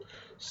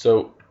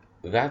 So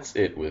that's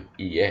it with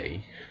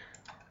EA.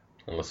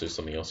 Unless there's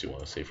something else you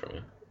want to say from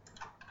it.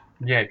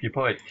 Yeah, if you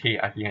put a T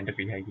at the end of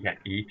EA, you get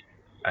E,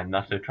 and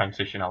that's the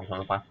transition I was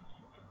on about.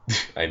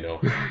 I know.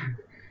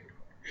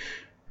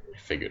 I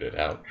figured it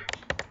out.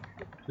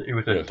 It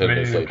was a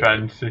smooth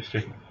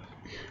transition.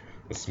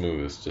 The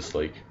smooth is just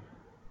like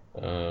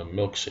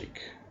milkshake.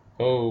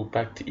 Oh,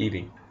 back to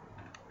eating.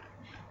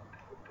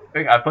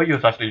 I thought you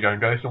was actually going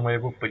to go somewhere,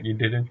 but you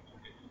didn't.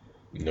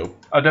 Nope.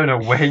 I don't know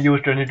where you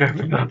was trying to go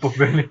with that, but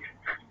really.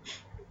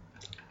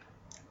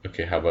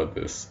 Okay, how about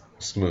this?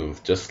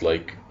 Smooth, just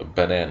like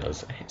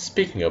bananas.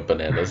 Speaking of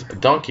bananas,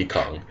 Donkey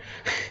Kong.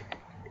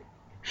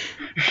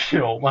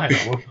 Sure, why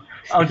not?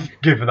 I'll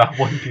just give that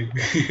one to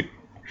you.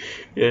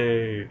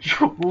 Yay!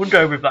 Sure, we'll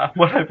go with that,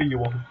 whatever you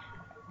want.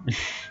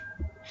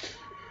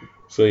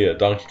 So yeah,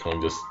 Donkey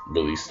Kong just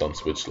released on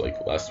Switch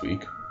like last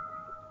week.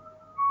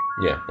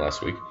 Yeah,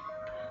 last week.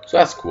 So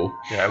that's cool.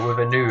 Yeah, with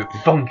a new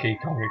Donkey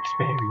Kong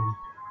experience.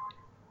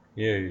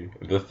 Yay,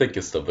 the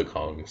thickest of the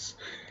Kongs.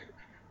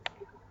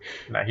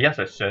 No, he has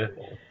a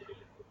circle.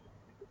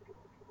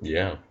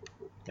 Yeah.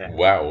 Yeah.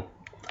 Wow.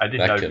 I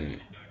didn't That know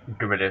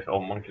gorillas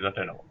or monkeys. I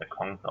don't know what the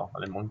Kongs are.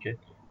 Are they monkeys?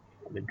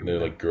 They're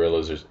like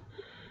gorillas or...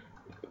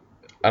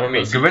 I don't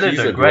know. Gorillas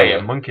are grey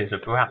and monkeys are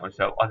brown,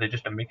 so are they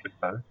just a mix of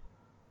both?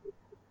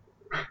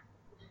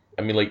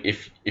 I mean, like,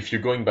 if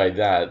you're going by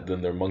that,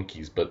 then they're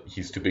monkeys, but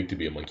he's too big to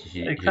be a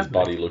monkey. Exactly. His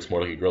body looks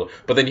more like a gorilla.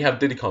 But then you have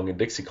Diddy Kong and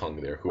Dixie Kong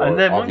there, who And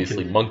are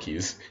obviously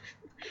monkeys.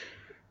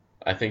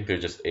 I think they're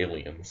just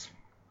aliens.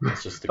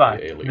 Let's just stick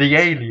with aliens. The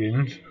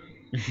aliens.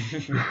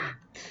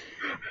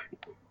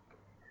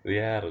 The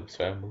Addams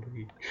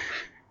Family.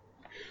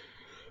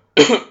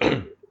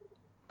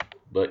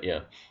 But yeah,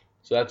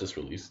 so that just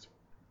released,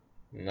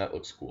 and that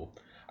looks cool.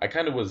 I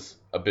kind of was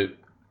a bit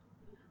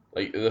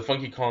like the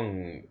Funky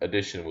Kong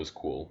edition was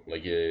cool.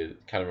 Like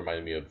it kind of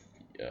reminded me of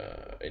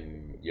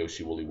in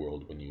Yoshi Woolly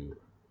World when you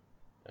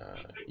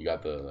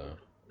got the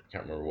I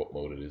can't remember what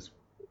mode it is.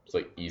 It's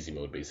like easy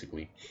mode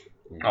basically.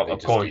 Oh,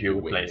 of course you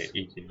would play it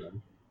easy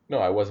mode. No,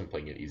 I wasn't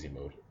playing it easy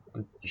mode.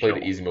 I played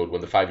it easy mode when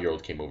the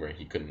 5-year-old came over and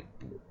he couldn't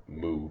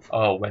move.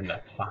 Oh, when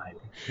the 5.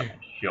 Yeah,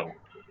 sure.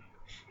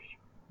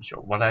 Sure,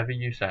 whatever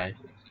you say.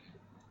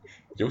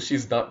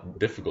 Yoshi's not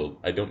difficult.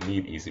 I don't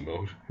need easy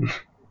mode.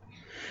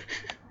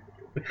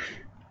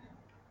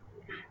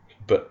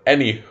 But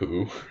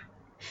anywho,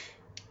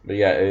 but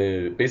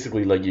yeah,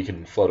 basically like you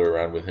can flutter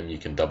around with him. You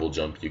can double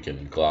jump. You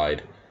can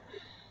glide.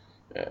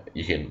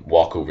 You can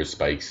walk over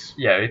spikes.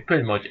 Yeah, it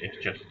pretty much is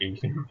just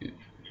easy.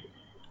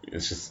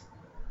 It's just.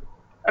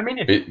 I mean,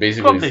 it's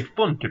basically probably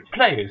fun to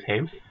play as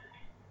him.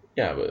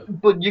 Yeah,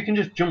 but you can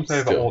just jump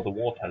over all the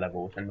water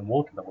levels, and the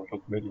water levels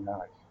look really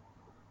nice.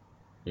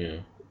 Yeah.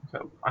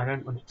 So I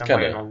don't understand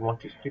why you don't want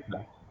to skip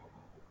that.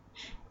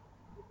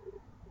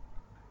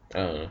 I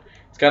don't know.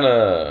 It's kind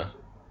of.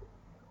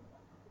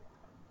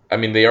 I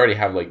mean, they already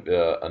have like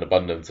an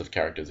abundance of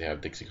characters. They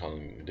have Dixie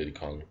Kong, Diddy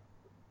Kong,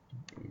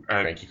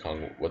 Cranky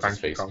Kong. What's his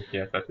face? Kong,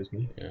 yeah, that's his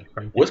name. Yeah.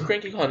 Was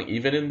Cranky Kong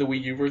even in the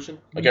Wii U version?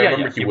 Like I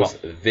remember he was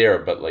there,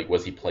 but like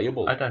was he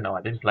playable? I don't know.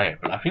 I didn't play it,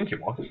 but I think he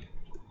was.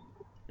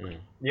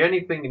 The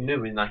only thing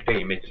new in that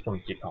game is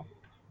Funky Kong,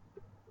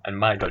 and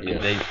my God,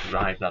 they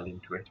drive that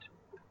into it.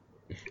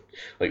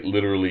 Like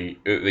literally,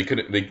 they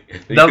couldn't. They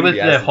that couldn't was be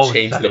the asked whole to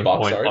change the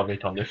box point art of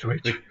it on the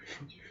Switch.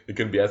 They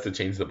couldn't be asked to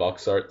change the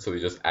box art, so they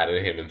just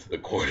added him into the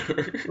corner.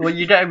 Well,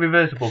 you get a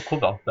reversible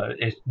cover though.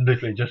 It's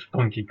literally just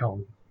Funky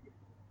Kong.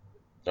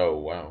 Oh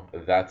wow,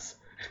 that's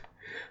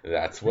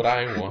what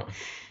I want.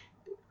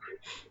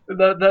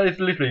 That is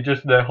literally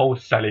just the whole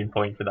selling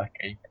point for that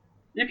game.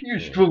 If you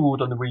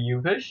struggled on the Wii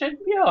U version,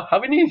 yeah,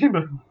 have an easy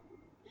mode.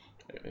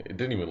 It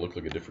didn't even look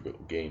like a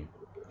difficult game.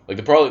 Like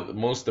the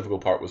most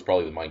difficult part was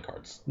probably the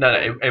minecarts. No,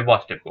 it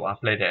was difficult. I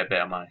played it a bit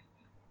on my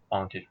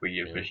auntie's Wii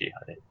U because she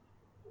had it.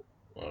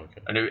 Oh,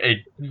 okay. And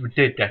it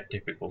did get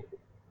difficult.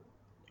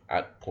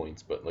 At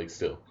points, but like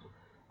still.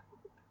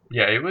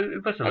 Yeah, it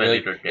was a really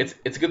good game.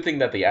 It's a good thing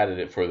that they added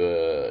it for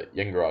the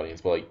younger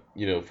audience, but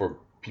like, for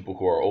people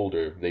who are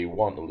older, they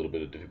want a little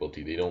bit of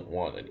difficulty. They don't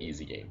want an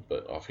easy game,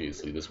 but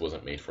obviously this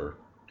wasn't made for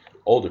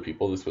older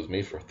people. This was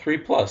made for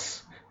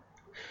 3+.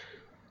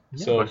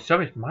 Yeah, but so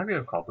is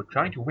Mario Kart. We're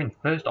trying to win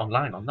first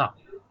online on that.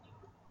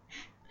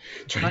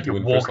 Trying to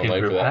win first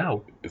online for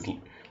that is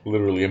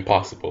Literally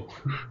impossible.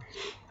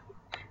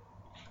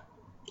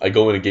 I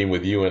go in a game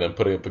with you and I'm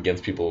putting up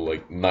against people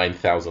like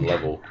 9,000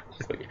 level.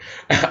 It's like,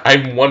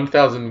 I'm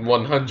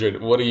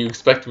 1,100. What do you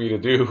expect me to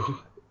do?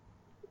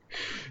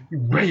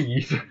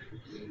 Wait.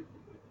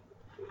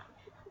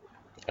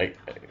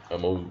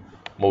 I'm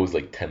always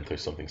like 10th or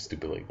something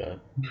stupid like that.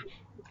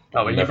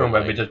 Oh, well, Never even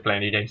when we're mind. just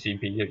playing it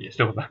CPU, you're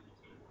still there.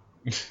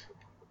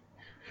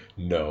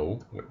 No,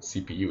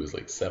 CPU is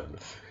like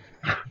 7th.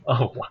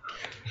 Oh, wow.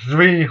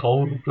 3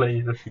 whole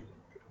places.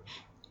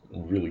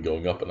 Really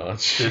going up a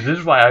notch. This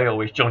is why I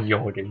always join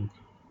your games.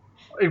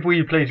 If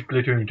we played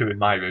Splatoon 2 in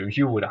my rooms,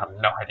 you would have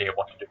no idea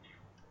what to do.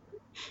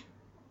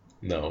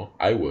 No,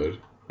 I would.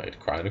 I'd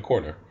cry in a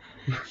corner.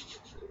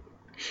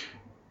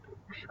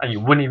 And you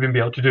wouldn't even be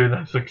able to do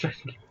that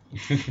successfully.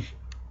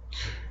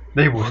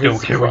 They will still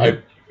kill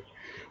you.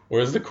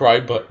 Where's the cry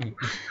button?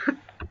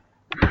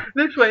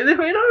 This way, no,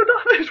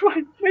 not this way.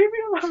 Leave me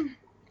alone.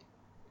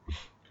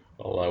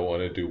 All I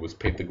want to do was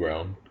paint the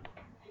ground.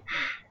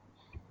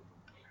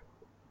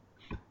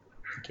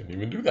 Can't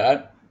even do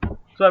that.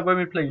 So when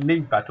we play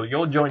League Battle,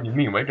 you're joining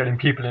me. We're getting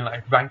people in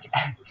like rank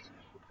X.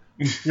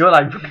 You're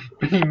like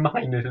B-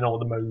 in all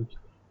the modes.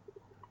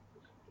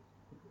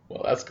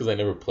 Well, that's because I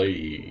never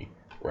play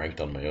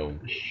ranked on my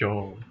own.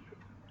 Sure.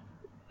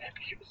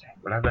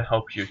 Whatever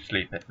helps you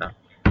sleep at night.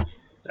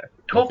 So,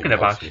 talking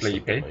about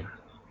sleeping,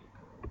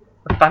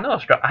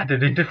 Thanos got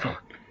added into fun.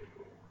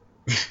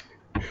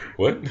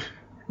 What?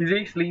 Is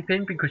he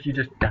sleeping because you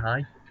just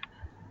die?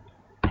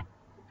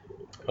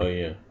 Oh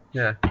yeah.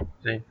 Yeah.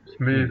 See,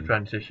 smooth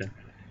transition.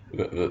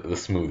 The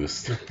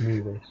smoothest. The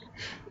smoothest.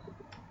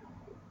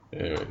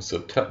 Anyway, so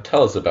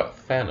tell us about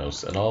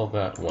Thanos and all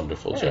that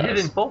wonderful jazz.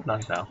 He's in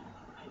Fortnite now.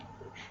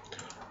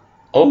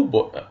 Oh,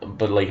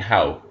 but like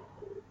how?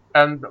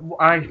 I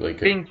Like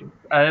think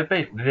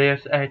basically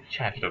there's a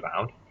chest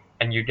around,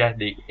 and you get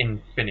the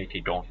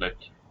Infinity Gauntlet.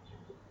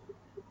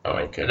 Oh,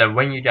 okay. Then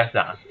when you get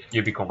that,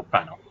 you become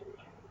Thanos.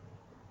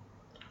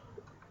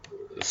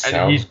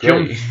 And he Sounds great.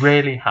 jumps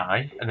really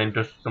high, and then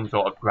does some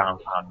sort of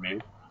ground pound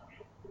move.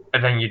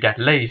 And then you get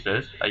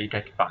lasers that you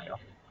get fire.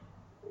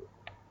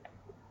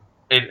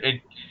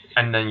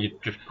 And then you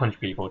just punch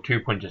people, 2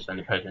 punches and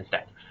the person's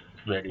dead.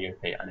 It's really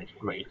OP and it's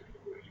great.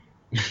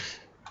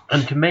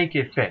 And to make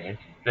it fair,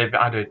 they've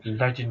added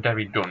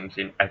legendary guns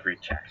in every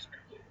chest.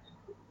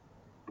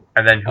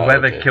 And then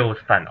whoever kills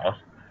Thanos,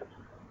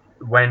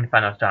 when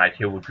Thanos dies,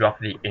 he will drop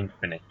the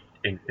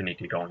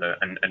Infinity Gauntlet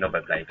and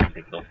another blade can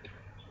pick it up.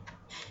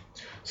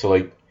 So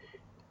like,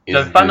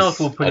 so Thanos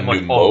will pretty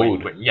much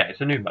always win. Yeah,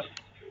 it's a new mode.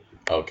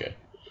 Okay.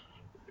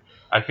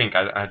 I think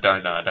I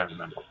don't know. I don't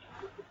remember.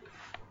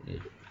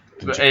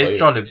 But It's it's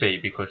gotta be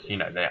because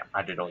they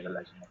added all the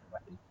legendary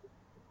weapons.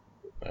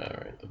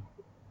 Alright then.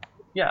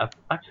 Yeah,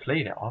 I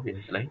played it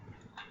obviously,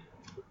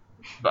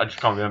 but I just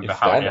can't remember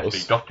how I actually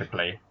got to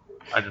play.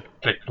 I just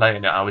clicked play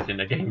and I was in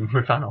the game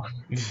with Thanos.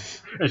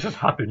 It just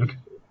happened.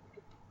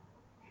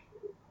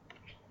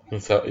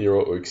 That's how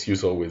your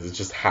excuse always. It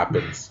just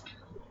happens.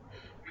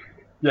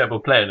 Yeah,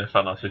 but playing as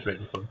Thanos is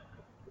really fun.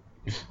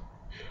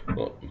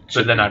 Well,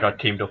 but then I got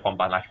teamed up on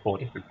by like 4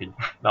 different people.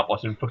 That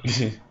wasn't fun.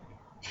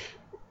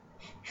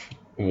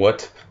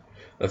 What?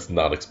 That's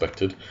not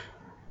expected.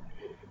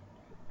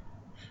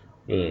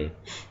 I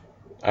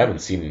haven't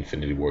seen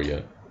Infinity War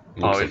yet.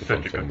 It looks like it's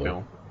such a good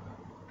film.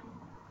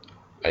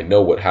 I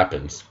know what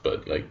happens,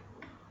 but like...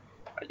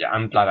 Yeah,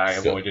 I'm glad I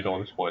avoided all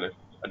the spoilers.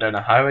 I don't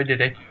know how I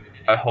did it.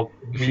 A whole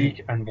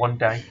week and 1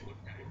 day.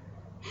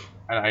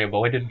 And I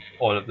avoided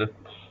all of them.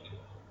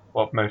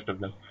 Well, most of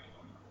them.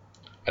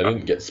 I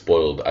didn't get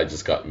spoiled, I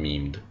just got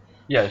memed.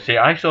 Yeah, see,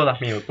 I saw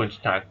that meme a bunch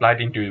of times, but I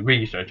didn't do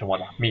research on what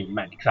that meme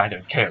meant, because I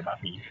don't care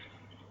about memes.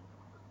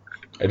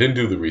 I didn't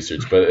do the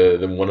research, but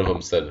then one of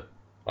them said...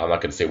 I'm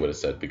not going to say what it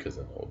said, because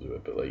then I'll do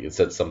it, but like it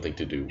said something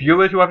to do...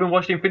 Viewers who haven't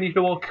watched Infinity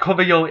War,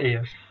 cover your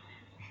ears.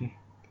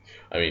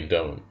 I mean,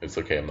 don't. It's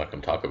okay, I'm not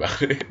going to talk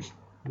about it.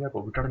 Yeah,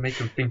 but we've got to make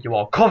them think you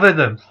are. Cover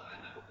them!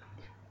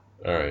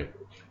 Alright.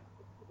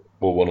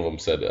 Well, one of them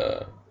said,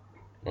 oh,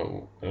 I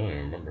don't even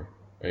remember.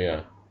 Oh,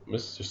 yeah.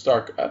 Mr.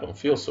 Stark, I don't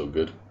feel so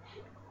good.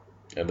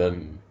 And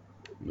then,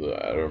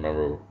 I don't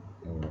remember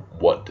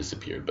what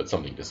disappeared, but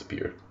something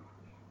disappeared.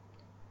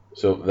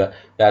 So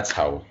that's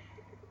how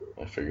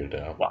I figured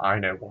it out. Well, I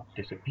know what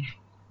disappeared.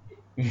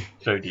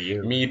 So do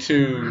you. Me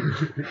too.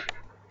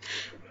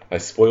 I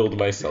spoiled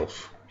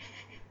myself.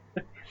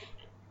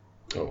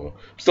 Oh well.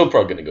 I'm still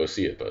probably gonna go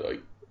see it, but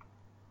like,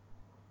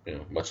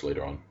 much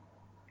later on.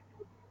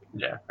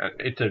 Yeah,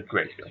 it's a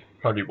great film.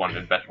 Probably one of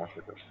the best ones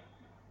ever.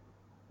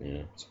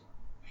 Yeah.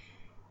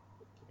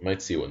 I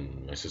might see it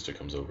when my sister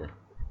comes over.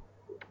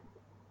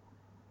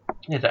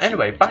 Yeah, so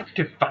anyway, back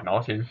to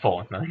Thanos in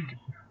Fortnite.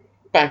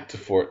 Back to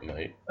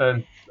Fortnite.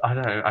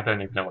 I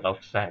don't even know what else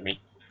to say. I mean,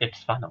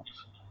 it's Thanos.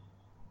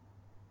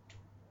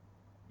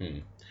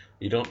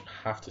 You don't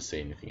have to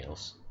say anything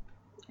else.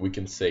 We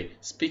can say,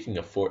 speaking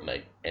of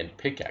Fortnite and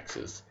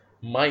pickaxes,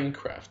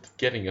 Minecraft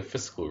getting a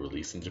physical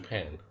release in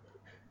Japan.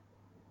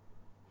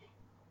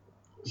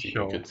 So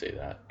sure. You could say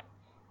that.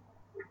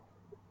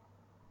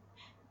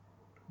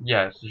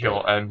 Yes,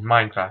 sure.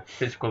 Minecraft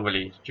physical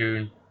release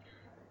June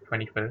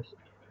 21st,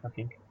 I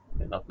think.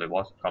 That's what it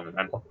was. Can't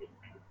remember.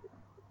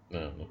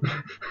 No.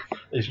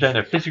 It's then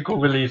a physical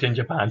release in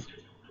Japan.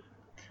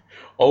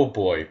 Oh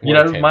boy, You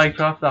what a know, tangent.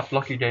 Minecraft, that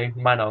blocky game,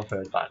 might not have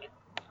heard about it.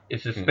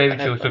 It's a I spiritual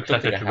don't think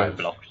successor I to have.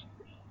 Roblox.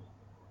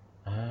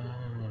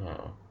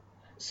 Ah.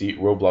 See,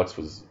 Roblox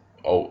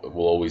will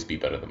always be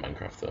better than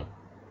Minecraft though.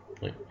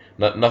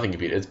 Like, nothing can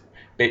beat it.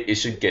 It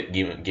should get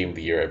game of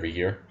the year every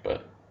year,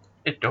 but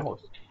It does.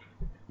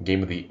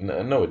 game of the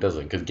no, it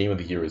doesn't, because game of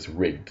the year is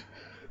rigged.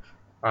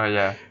 Oh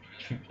yeah.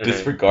 It is.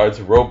 Disregards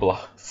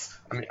Roblox.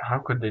 I mean, how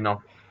could they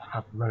not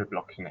have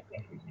Roblox in it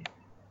every year?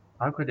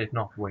 How could it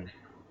not win?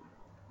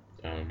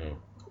 I don't know.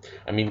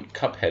 I mean,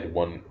 Cuphead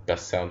won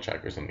best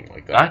soundtrack or something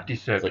like that. That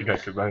deserves It's to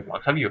like- go to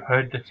Roblox. Have you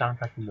heard the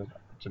soundtrack in Roblox?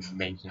 It's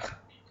amazing.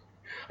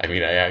 I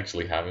mean, I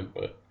actually haven't,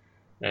 but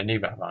Yeah,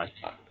 neither have I.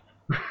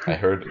 I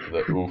heard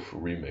the Oof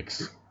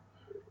remix,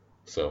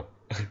 so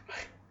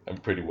I'm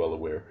pretty well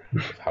aware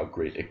of how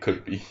great it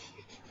could be.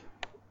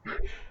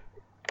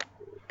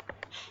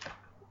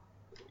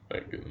 My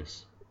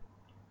goodness.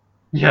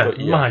 Yeah, But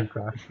yeah.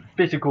 Minecraft.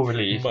 Physical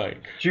release.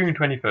 Mike. June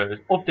 21st.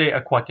 Update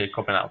Aquatic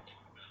coming out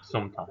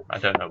sometime. I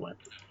don't know when.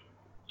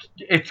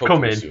 It's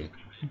Hopefully coming. soon.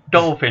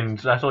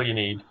 Dolphins, that's all you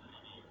need.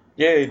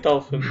 Yay,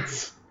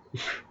 dolphins!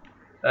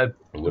 What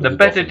do The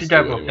better dolphins to do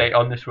go anyway? update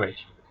on the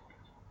Switch.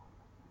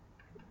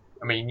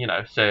 I mean, you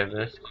know,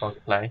 servers,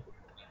 crossplay.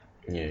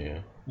 Yeah.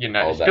 You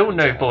know, All that still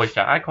no jazz. voice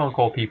chat. I can't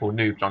call people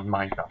noobs on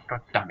Minecraft.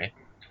 God damn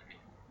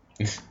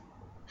it.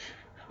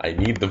 I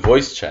need the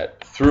voice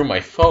chat through my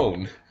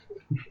phone.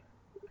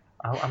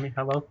 I mean,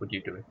 how else would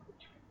you do it?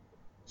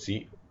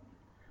 See,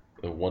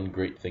 the one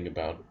great thing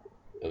about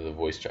the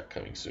voice chat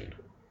coming soon.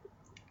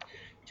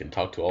 You can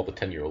talk to all the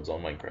 10-year-olds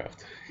on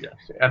Minecraft. Yes,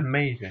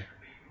 amazing.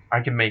 I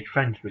can make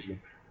friends with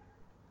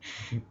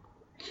you.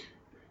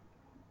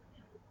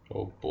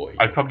 Oh boy.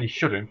 I probably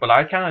shouldn't, but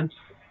I can.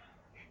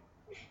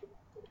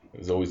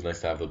 It's always nice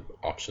to have the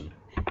option.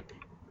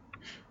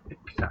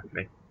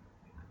 Exactly.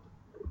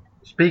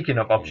 Speaking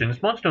of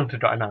options, Monster Hunter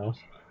Dreamhouse.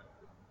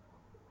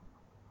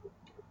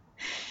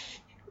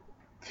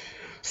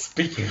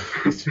 Speaking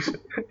of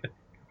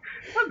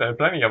There are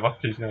plenty of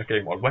options in that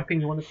game. What weapon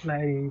you want to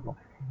play, what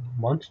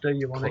monster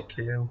you want to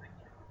kill.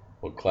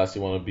 what class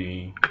you want to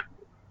be.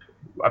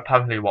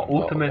 Apparently what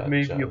All ultimate that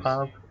move you jazz.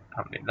 have.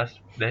 Apparently that's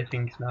their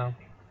things now.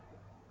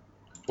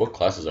 What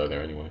classes are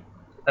there anyway?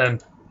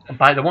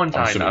 By the ones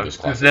I'm I assuming know, there's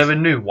because classes. there are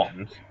new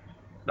ones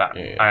that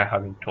Yeah. I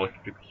haven't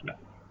touched because no.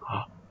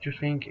 Just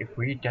think if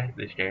we get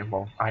this game,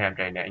 well, I am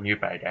getting it and you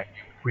better get it,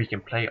 we can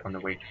play it on the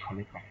way to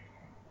Comic Con.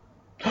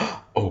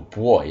 Oh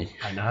boy.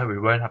 I know, we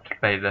won't have to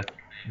play the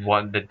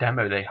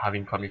demo they have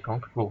in Comic Con,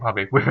 because we'll have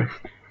it with us.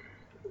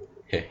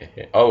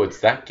 Oh, it's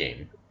that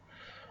game.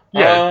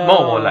 Yeah,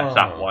 more or less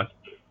that one.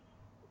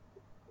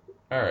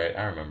 Alright,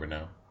 I remember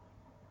now.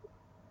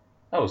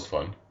 That was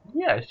fun.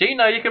 Yeah, see,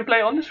 now you can play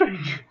it on the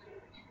Switch.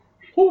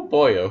 Oh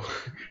boyo.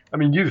 I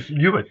mean,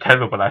 you were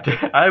terrible at it.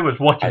 I was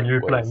watching I you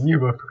was. playing. You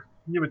were.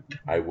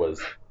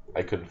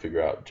 I couldn't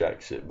figure out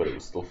jack shit, but it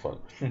was still fun.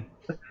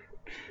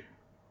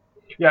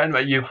 Yeah,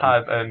 anyway, you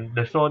have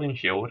the sword and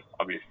shield,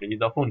 obviously,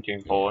 the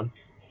hunting horn,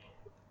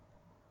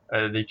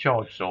 the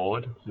charge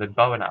sword, the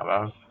bow and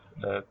arrow,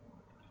 the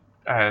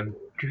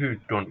two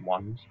gun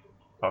ones.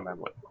 Can't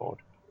remember what they're called.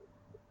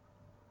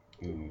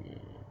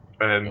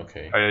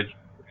 Okay. A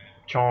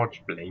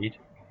charge blade,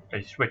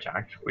 a switch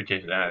axe, which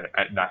is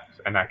that's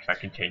an axe that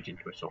can change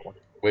into a sword.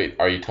 Wait,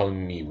 are you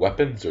telling me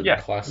weapons or Yeah,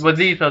 the classes? well,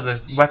 these are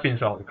the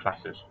weapons are the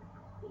classes.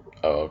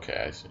 Oh,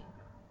 okay, I see.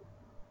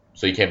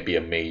 So you can't be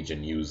a mage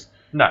and use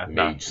No,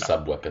 mage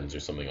sub-weapons or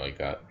something like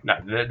that? no,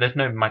 there's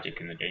no magic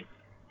in the game.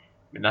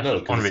 I mean, that's No,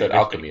 just because it said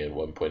unrealistic. alchemy at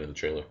one point in the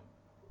trailer.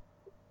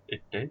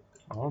 It did.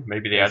 Oh,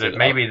 maybe they Yeah, it added. said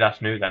Maybe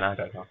that's new then. I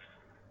don't know.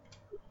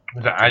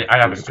 'Cause I Alchemic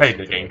haven't boost or played the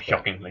something game, like that.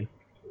 shockingly.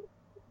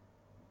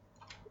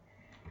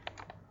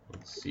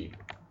 Let's see.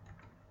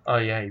 Oh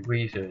yeah,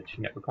 research.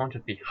 Yeah, we can't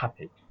just be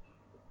happy.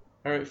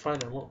 Alright, fine,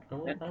 I won't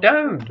do it.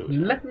 Don't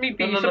let me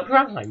be No.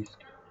 surprised.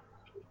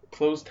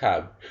 Close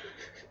tab.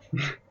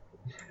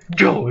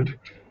 Good.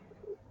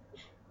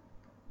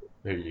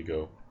 There you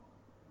go.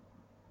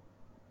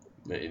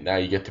 Now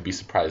you get to be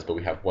surprised, but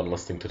we have one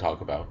less thing to talk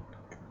about.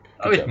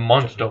 Oh, Good it's job.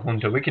 Monster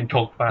Hunter. We can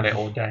talk about it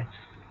all day.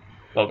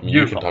 Well, I mean,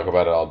 you can talk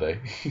about it all day.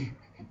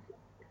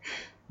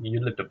 You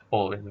lived a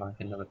full in life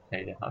and never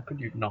played it. How could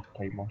you not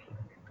play Monster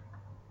Hunter?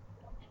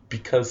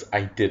 Because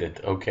I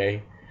didn't,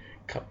 okay?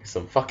 Cut me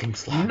some fucking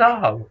slack.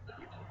 No.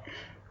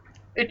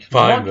 It's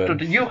Fine, Monster then.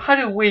 Hunter. You had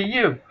a Wii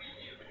U.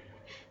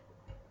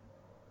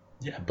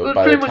 Yeah, but That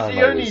by the game was time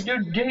the I only was...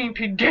 good game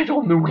to get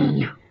on the Wii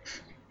U.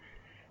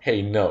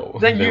 Hey, no.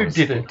 Then there you was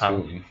didn't have.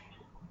 Splatoon.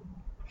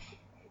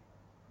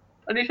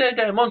 And you said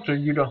that Monster,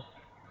 you know,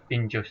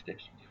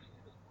 Injustice.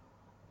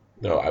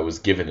 No, I was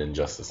given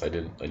Injustice. I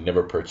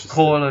never purchased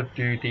Call of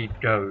Duty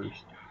Ghost.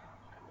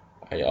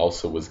 it. I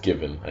also was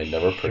given. I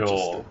never purchased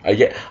Sure.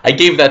 it. I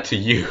gave that to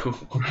you.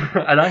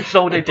 And I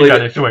sold I it to played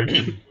Dennis it.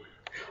 Wade.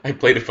 I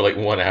played it for like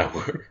 1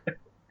 hour.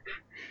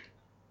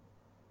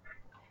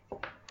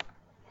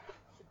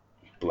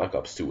 Black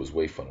Ops 2 was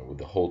way funner with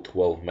the whole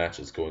 12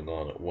 matches going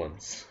on at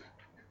once.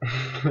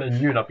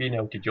 And you not being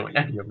able to join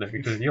any of them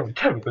because you're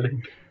terrible.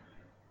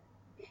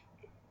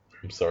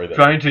 I'm sorry that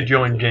Trying to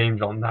join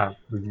games on that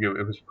with you,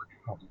 it was fucking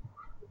awesome.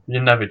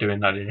 You're never doing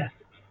that again.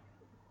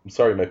 I'm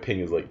sorry my ping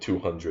is like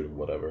 200 or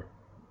whatever.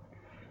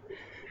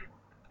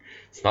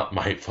 It's not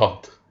my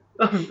fault.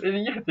 Yes,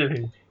 it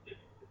is.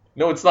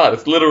 No, it's not.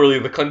 It's literally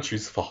the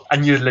country's fault.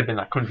 And you live in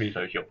that country,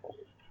 so it's your fault.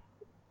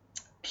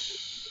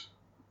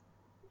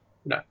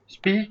 No,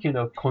 speaking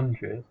of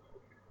countries,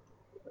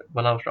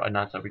 well, I was trying to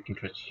announce that we can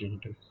transition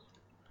to.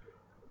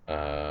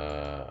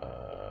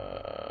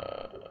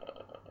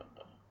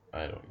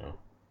 I don't know.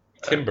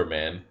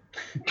 Timberman.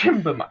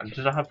 Timberman,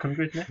 does that have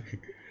countries in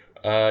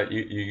it?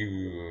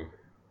 You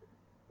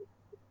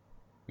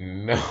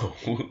no,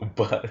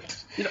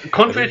 but You know,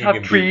 countries you have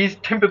can trees,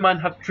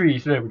 Timberman have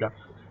trees, there we go.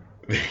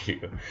 there you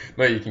go.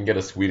 No, you can get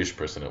a Swedish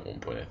person at one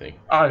point, I think.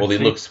 Oh, Well, they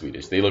see, look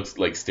Swedish. They look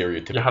like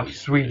stereotypically you have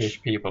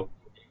Swedish people.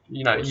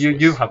 You know, Or you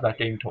Swiss. have that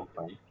game talk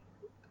phone.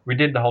 We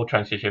did the whole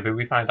transition, but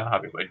we found out how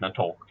it would not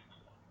talk.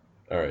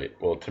 Alright,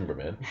 well,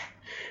 Timberman.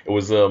 It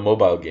was a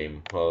mobile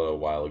game a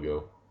while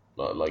ago.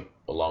 Like,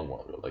 a long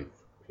while ago. Like,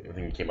 I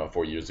think it came out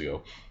 4 years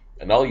ago.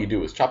 And all you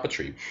do is chop a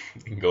tree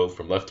and go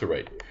from left to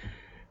right.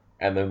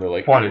 And then they're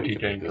like, oh, Quality we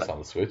can make this gameplay. on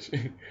the Switch.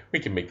 We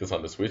can make this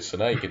on the Switch. So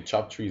now you can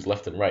chop trees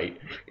left and right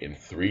in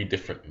 3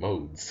 different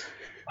modes.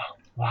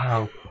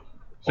 Wow.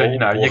 So, Oh, you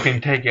know, you boy.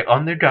 can take it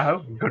on the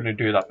go. You couldn't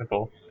do that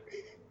before.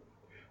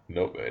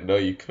 No,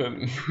 you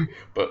couldn't.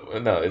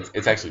 But no,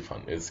 it's actually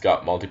fun. It's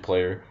got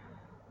multiplayer,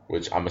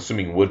 which I'm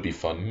assuming would be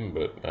fun,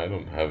 but I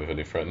don't have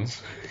any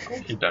friends. Of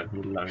course you don't,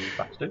 you lonely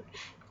bastard.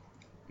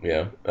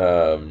 Yeah.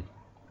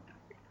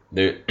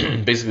 There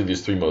basically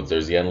there's 3 modes.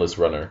 There's the endless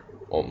runner.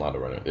 Well, not a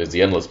runner. There's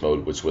the endless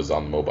mode, which was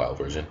on the mobile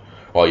version.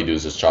 All you do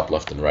is just chop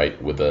left and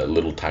right with a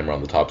little timer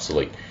on the top. So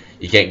like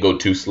you can't go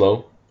too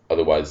slow,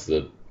 otherwise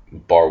the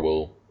bar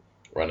will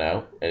run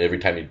out. And every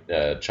time you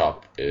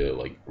chop, it'll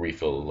like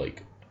refill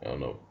like I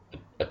don't know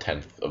a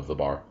tenth of the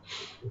bar.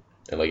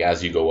 And like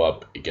as you go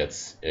up,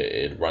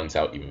 it runs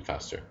out even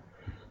faster.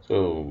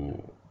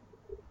 So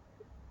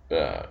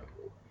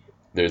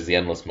there's the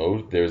endless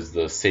mode. There's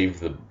the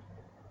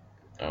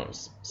I don't know,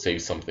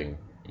 save something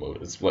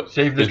mode. It's what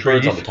Save the there's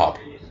birds on trees. the top.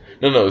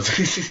 No, no,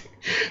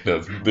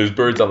 there's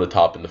birds on the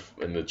top,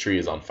 and the tree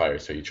is on fire.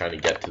 So you're trying to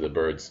get to the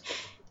birds.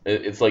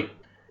 It's like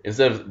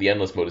instead of the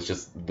endless mode,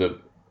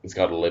 it's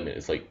got a limit.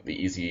 It's like the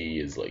easy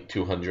is like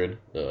 200,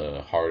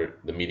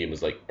 the medium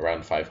is like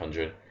around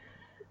 500,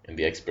 and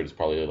the expert is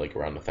probably like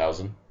around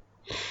 1,000.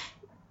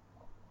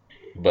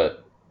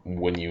 But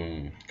when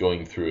you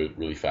going through it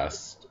really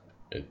fast,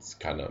 it's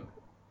kind of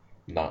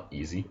not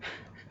easy.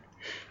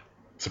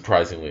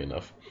 Surprisingly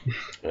enough.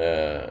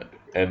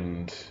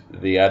 And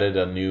they added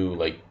a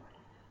new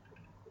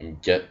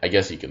I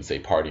guess you can say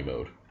party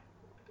mode.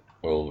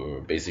 Well,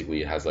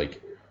 basically it has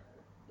like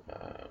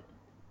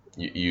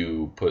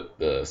you put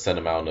the set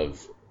amount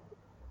of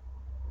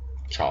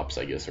chops,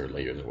 I guess, or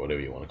layers or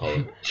whatever you want to call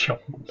it.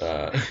 Chops.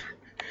 I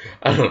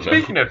don't know.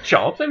 Speaking of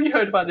chops, have you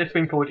heard about this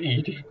thing called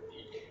eating?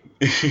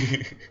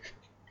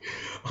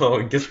 Oh,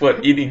 and guess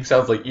what? Eating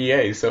sounds like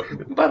EA, so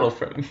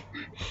Battlefront.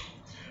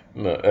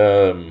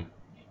 No,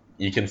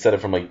 you can set it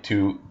from like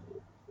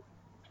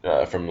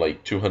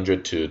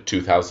 200 to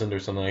 2,000 or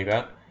something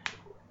like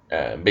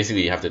that.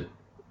 Basically, you have to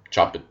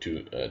chop it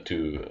to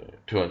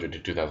 200 to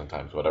 2,000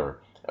 times, whatever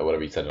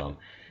you set it on,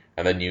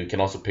 and then you can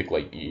also pick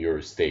like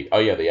your stage. Oh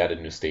yeah, they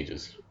added new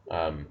stages.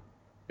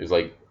 There's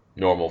like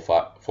normal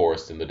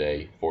forest in the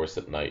day, forest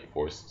at night,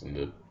 forest in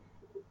the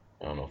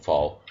I don't know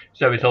fall.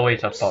 So it's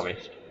always a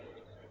forest.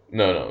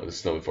 No, it's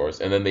snowy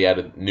forest, and then they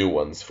added new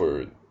ones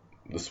for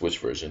the Switch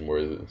version where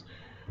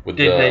with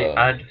Did they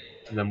add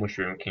the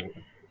Mushroom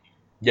Kingdom?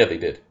 Yeah, they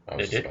did. I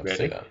was They just did? about to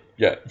say Really? that.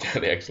 Yeah,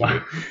 they actually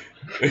Wow.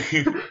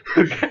 did.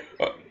 Okay.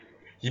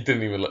 You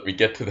didn't even let me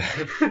get to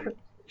that.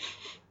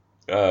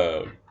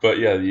 But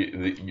yeah,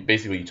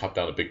 basically you chop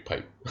down a big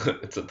pipe.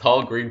 It's a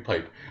tall green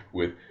pipe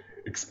with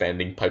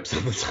expanding pipes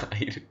on the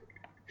side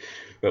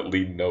that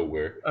lead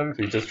nowhere. So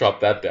you just drop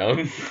that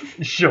down.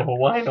 Sure,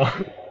 why not?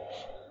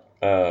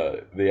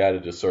 They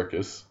added a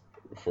circus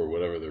for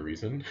whatever the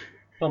reason.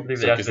 I can't believe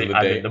they Circus in actually the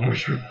day. added the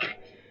Mushroom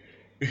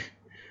Kingdom.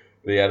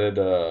 They added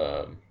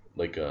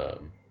like a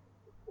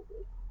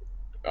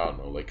I don't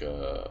know like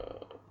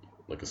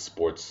a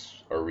sports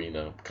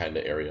arena kind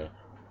of area.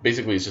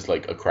 Basically, it's just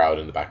like a crowd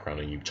in the background,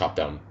 and you chop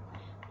down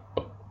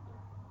a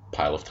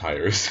pile of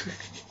tires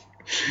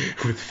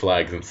with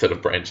flags instead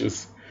of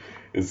branches.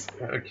 Is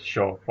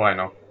Sure, why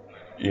not?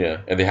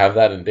 Yeah, and they have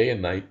that in day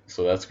and night,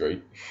 so that's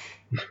great.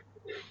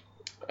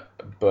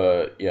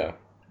 But yeah,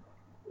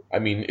 I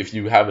mean, if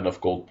you have enough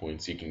gold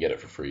points, you can get it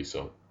for free,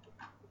 so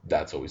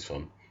that's always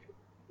fun.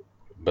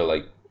 But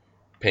like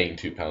paying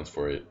 £2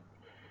 for it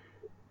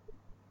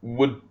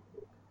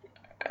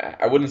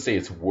I wouldn't say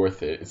it's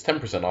worth it. It's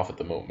 10% off at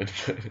the moment.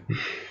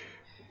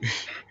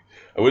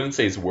 I wouldn't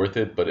say it's worth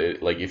it, but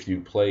if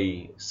you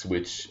play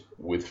Switch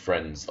with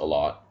friends a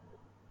lot,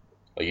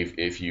 Like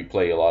if you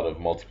play a lot of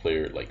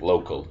multiplayer, like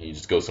local, you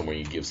just go somewhere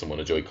and you give someone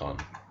a Joy-Con,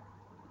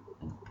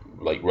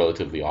 like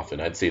relatively often.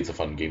 I'd say it's a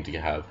fun game to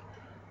have,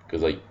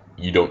 because like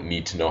you don't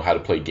need to know how to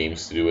play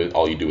games to do it.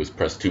 All you do is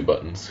press two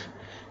buttons,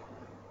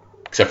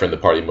 except for in the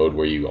party mode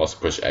where you also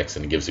push X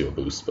and it gives you a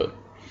boost. But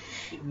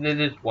This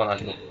is what I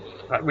thought.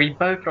 Like, we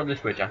both got the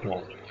Switch at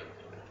once.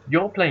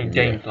 You're playing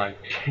yeah, games like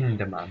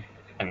Tinderman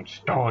and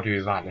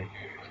Stardew Valley.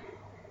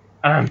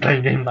 And I'm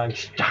playing games like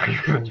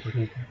Skyrim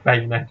and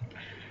Bayonetta.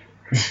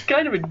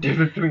 Kind of a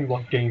difference between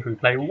what games we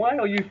play. Why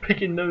are you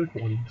picking those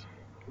ones?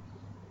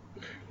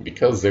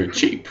 because they're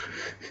cheap.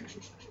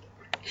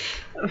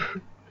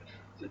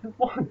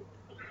 What?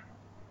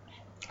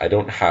 I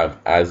don't have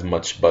as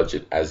much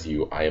budget as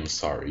you. I am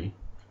sorry.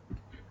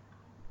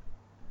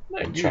 No,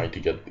 I'm trying to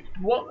get.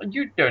 What?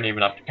 You don't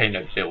even have to pay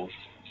no bills.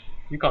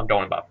 You can't go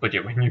on about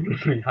budget when you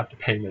literally have to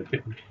pay no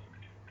bills.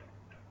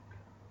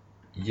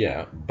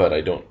 Yeah, but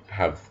I don't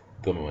have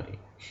the money.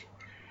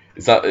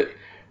 It's not.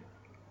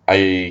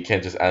 I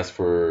can't just ask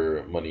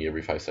for money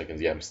every 5 seconds.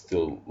 Yeah, I'm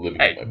still living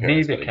Hey, with my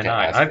parents, neither but I can can't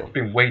I. ask I've them.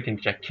 been waiting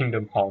to check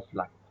Kingdom Hearts for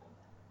like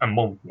a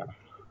month now.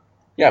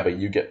 Yeah, but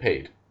you get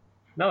paid.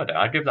 No, I don't.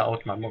 I give that all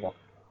to my mother.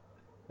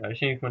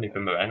 She needs money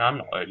for me, and I'm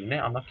not earning it.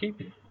 I'm not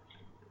keeping it.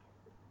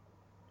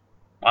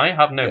 I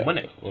have no Yeah,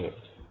 money. whatever.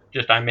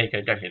 Just I make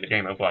her get me the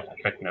game, otherwise I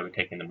threaten her with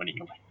taking the money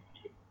away.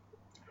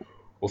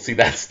 Well, see,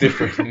 that's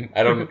different.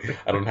 I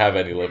don't have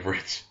any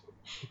leverage,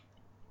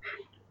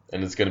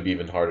 and it's gonna be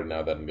even harder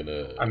now that I'm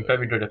gonna I'm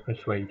very good at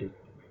persuading.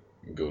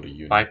 go to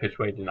uni. By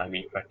persuading, I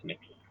mean threatening.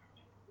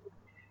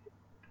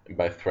 And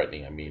by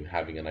threatening, I mean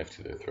having a knife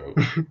to their throat.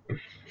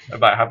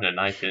 By having a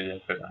knife in their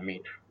throat, I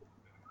mean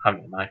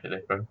having a knife in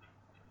their throat.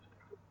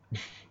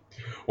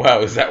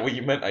 Wow, is that what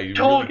you meant? I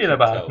Talking really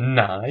about couldn't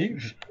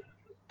knives,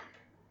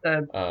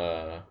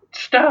 tell.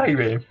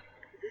 Skyrim,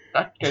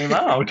 that came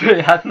out.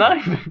 It has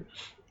knives.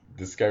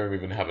 Does Skyrim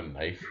even have a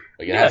knife?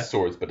 Like it Yeah. has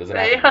swords, but doesn't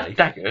have It a has knife.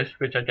 daggers,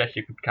 which I guess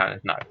you could count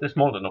as knives. They're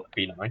small enough to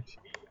be knives.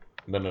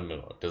 No.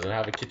 It doesn't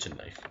have a kitchen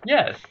knife.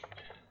 Yes,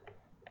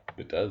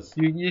 It does.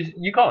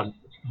 you can't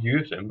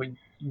use them, but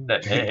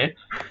they're there.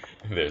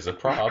 There's a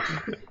prop.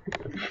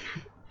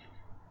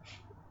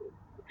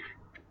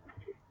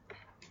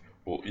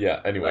 Well,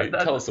 yeah. Anyway,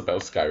 tell us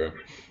about Skyrim.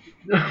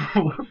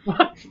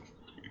 What?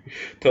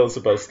 Tell us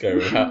about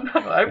Skyrim.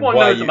 Everyone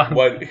knows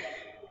about it.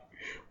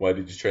 Why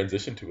did you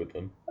transition to it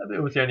then?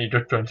 It was the only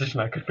good transition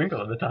I could think of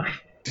at the time.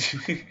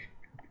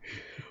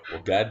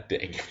 Well, god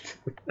dang it.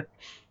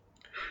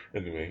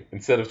 Anyway,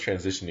 instead of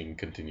transitioning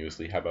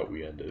continuously, how about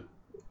we end it?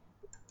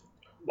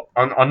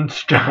 On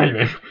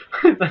Skyrim.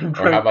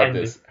 Or how about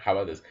this? How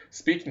about this?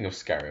 Speaking of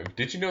Skyrim,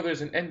 did you know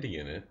there's an ending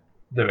in it?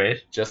 There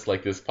is. Just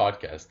like this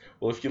podcast.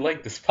 Well, if you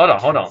like this podcast...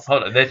 Hold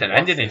on. There's an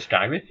ending in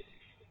Skyrim.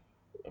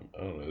 I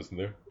don't know, isn't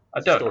there? I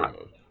don't. Story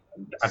mode.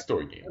 It's a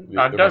story game.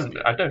 I There must be.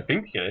 don't. I don't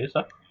think it is.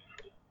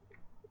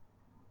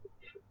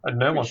 And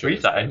no Pretty one's sure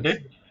reached this that does.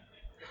 ending.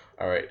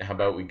 Alright, how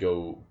about we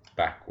go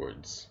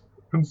backwards?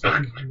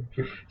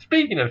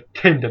 Speaking of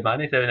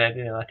Tinderman, is there an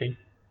ending in that thing?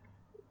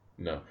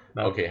 No.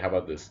 No. Okay, how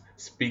about this?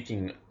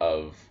 Speaking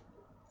of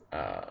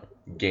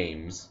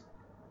games,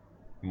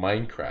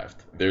 Minecraft,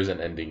 there's an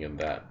ending in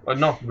that. Well,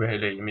 not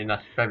really. I mean,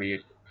 that's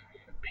very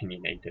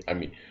opinionated. I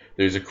mean,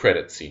 there's a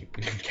credit scene.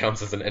 It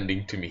counts as an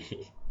ending to me.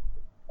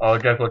 Oh,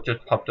 guess what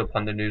just popped up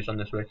on the news on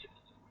the Switch?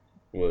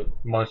 What?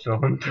 Monster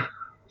Hunter.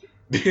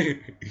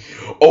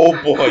 Oh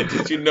boy,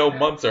 did you know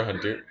Monster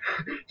Hunter?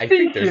 I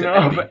think there's Speaking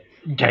an of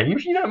ending.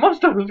 games,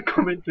 Monster Hunter's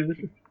coming to this.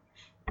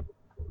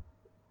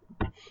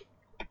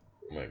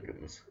 My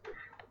goodness.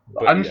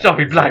 I'm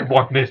sorry, Black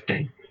want this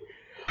game.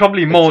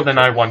 Probably more than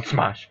I want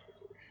Smash.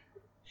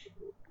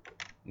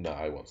 No,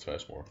 I want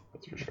Smash more.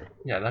 That's for sure.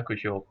 Yeah, that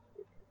was you're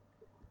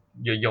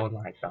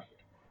like that.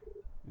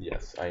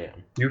 Yes, I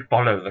am. You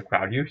follow the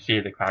crowd, you see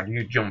the crowd,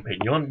 you jump in.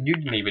 You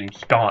didn't even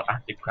start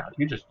at the crowd,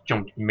 you just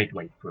jumped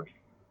midway through.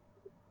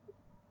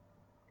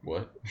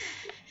 What?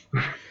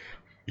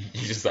 You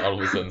just all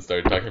of a sudden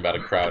started talking about a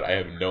crowd. I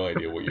have no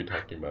idea what you're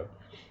talking about.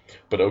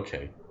 But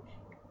okay.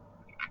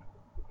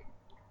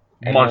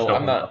 And Monster no,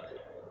 I'm Hunter. not.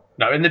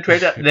 Now, in the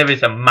trailer, there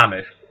is a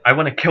mammoth. I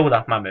want to kill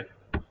that mammoth.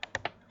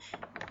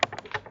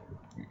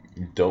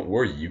 Don't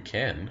worry, you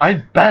can. I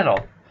better.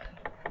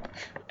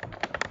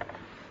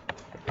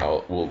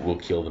 We'll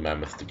kill the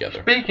mammoth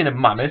together. Speaking of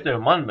mammoths, there are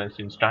mammoths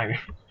in Skyrim.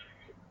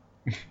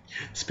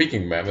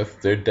 Speaking of mammoths,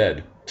 they're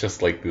dead.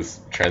 Just like this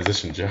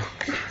transition joke.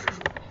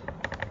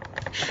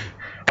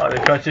 Oh, the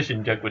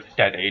transition joke was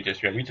dead ages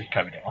ago. We just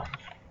covered it off.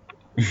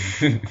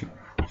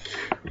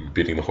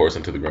 Beating the horse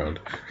into the ground.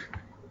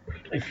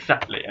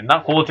 Exactly, and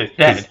that horse is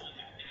dead.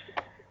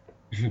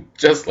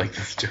 Just like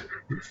this joke.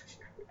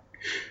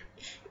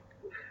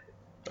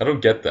 I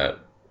don't get that.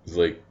 It's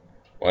like,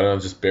 why don't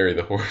I just bury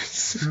the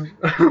horse?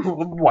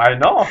 Why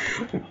not?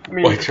 I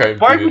mean,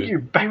 why would you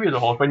bury the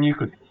horse when you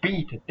could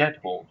beat a dead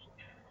horse?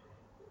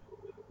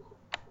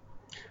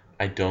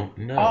 I don't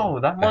know. Oh,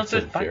 that That's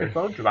monster's back unfair. as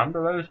well.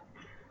 Durandaros.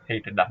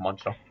 Hated that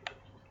monster.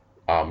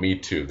 Me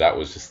too. That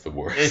was just the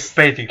worst. It's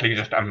basically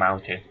just a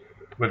mountain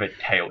with a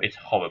tail. It's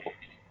horrible.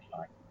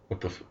 What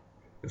the?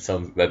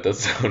 That does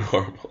sound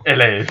horrible. It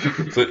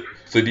is.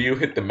 So do you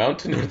hit the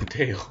mountain or the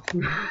tail?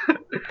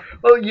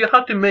 Well, you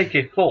have to make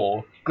it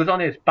fall, because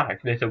on its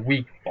back there's a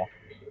weak spot.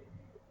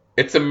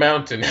 It's a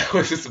mountain. How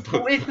is it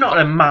supposed Well, it's to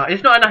not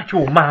it's not an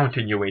actual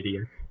mountain, you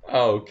idiot.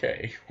 Oh,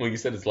 okay. Well, you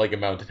said it's like a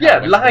mountain. How Yeah,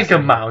 am I like supposed a to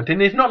know?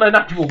 mountain. It's not an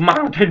actual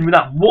mountain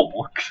that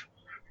walks.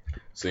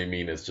 So you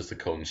mean it's just a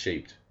cone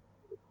shaped?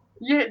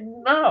 Yeah,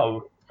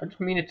 no. I just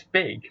mean it's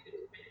big.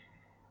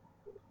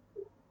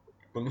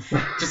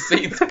 Just say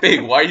it's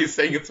big. Why are you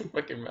saying it's a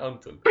fucking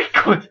mountain?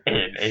 Because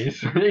it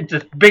is. It's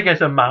as big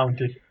as a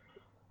mountain.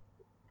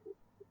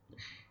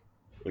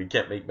 Well, you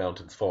can't make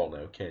mountains fall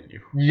now, can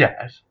you?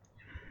 Yes.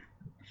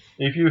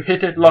 If you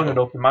hit it long No.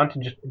 enough, the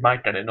mountain just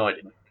might get annoyed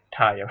and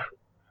tire.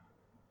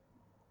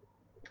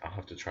 I'll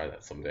have to try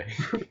that someday.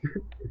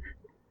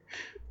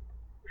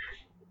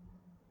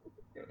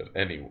 But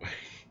anyway,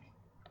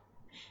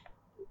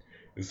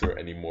 is there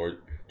any more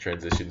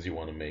transitions you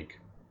want to make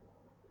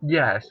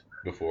Yes.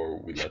 before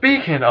we let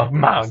Speaking of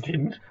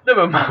mountains, there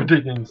were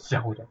mountains in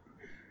Zelda.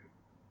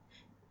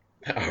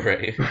 All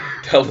right,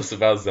 tell us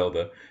about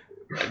Zelda.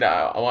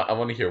 Now, I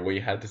want to hear what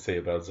you had to say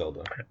about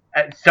Zelda.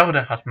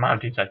 Zelda has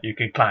mountains that you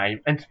can climb,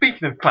 and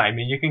speaking of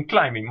climbing, you can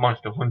climb in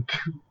Monster Hunter.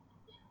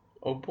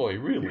 Oh boy,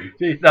 really?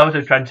 See, that was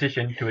a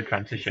transition to a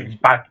transition,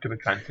 back to a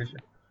transition.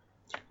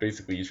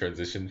 Basically, you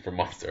transitioned from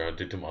Monster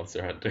Hunter to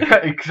Monster Hunter.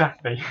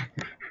 Exactly.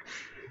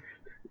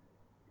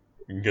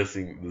 I'm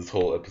guessing this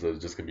whole episode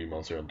is just gonna be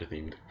Monster Hunter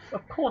themed.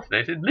 Of course it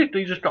is. It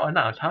literally just got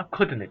announced. How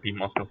couldn't it be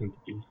Monster Hunter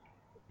 2?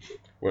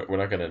 We're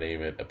not gonna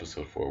name it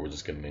episode 4. We're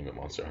just gonna name it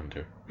Monster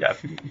Hunter. Yeah,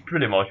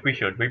 pretty much. We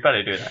should. We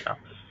better do that now.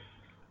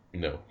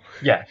 No.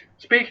 Yes.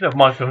 Speaking of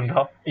Monster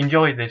Hunter,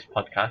 enjoy this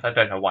podcast. I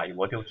don't know why you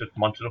would. It was just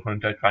Monster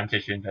Hunter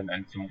transitions and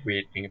then some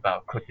weird thing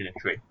about cutting a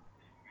tree.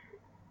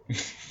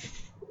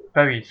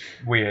 Very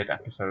weird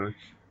episode.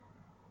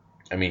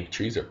 I mean,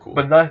 trees are cool.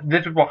 But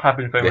this is what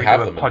happens when They we have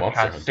do a them in Monster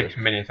podcast Hunter. 6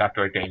 minutes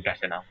after a game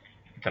gets announced.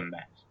 It's a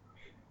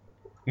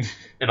mess.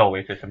 It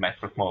always is a mess,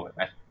 but more of a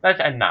mess. Let's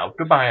end now.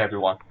 Goodbye,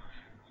 everyone.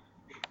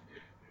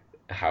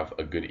 Have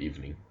a good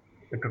evening.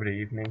 A good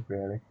evening,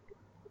 really.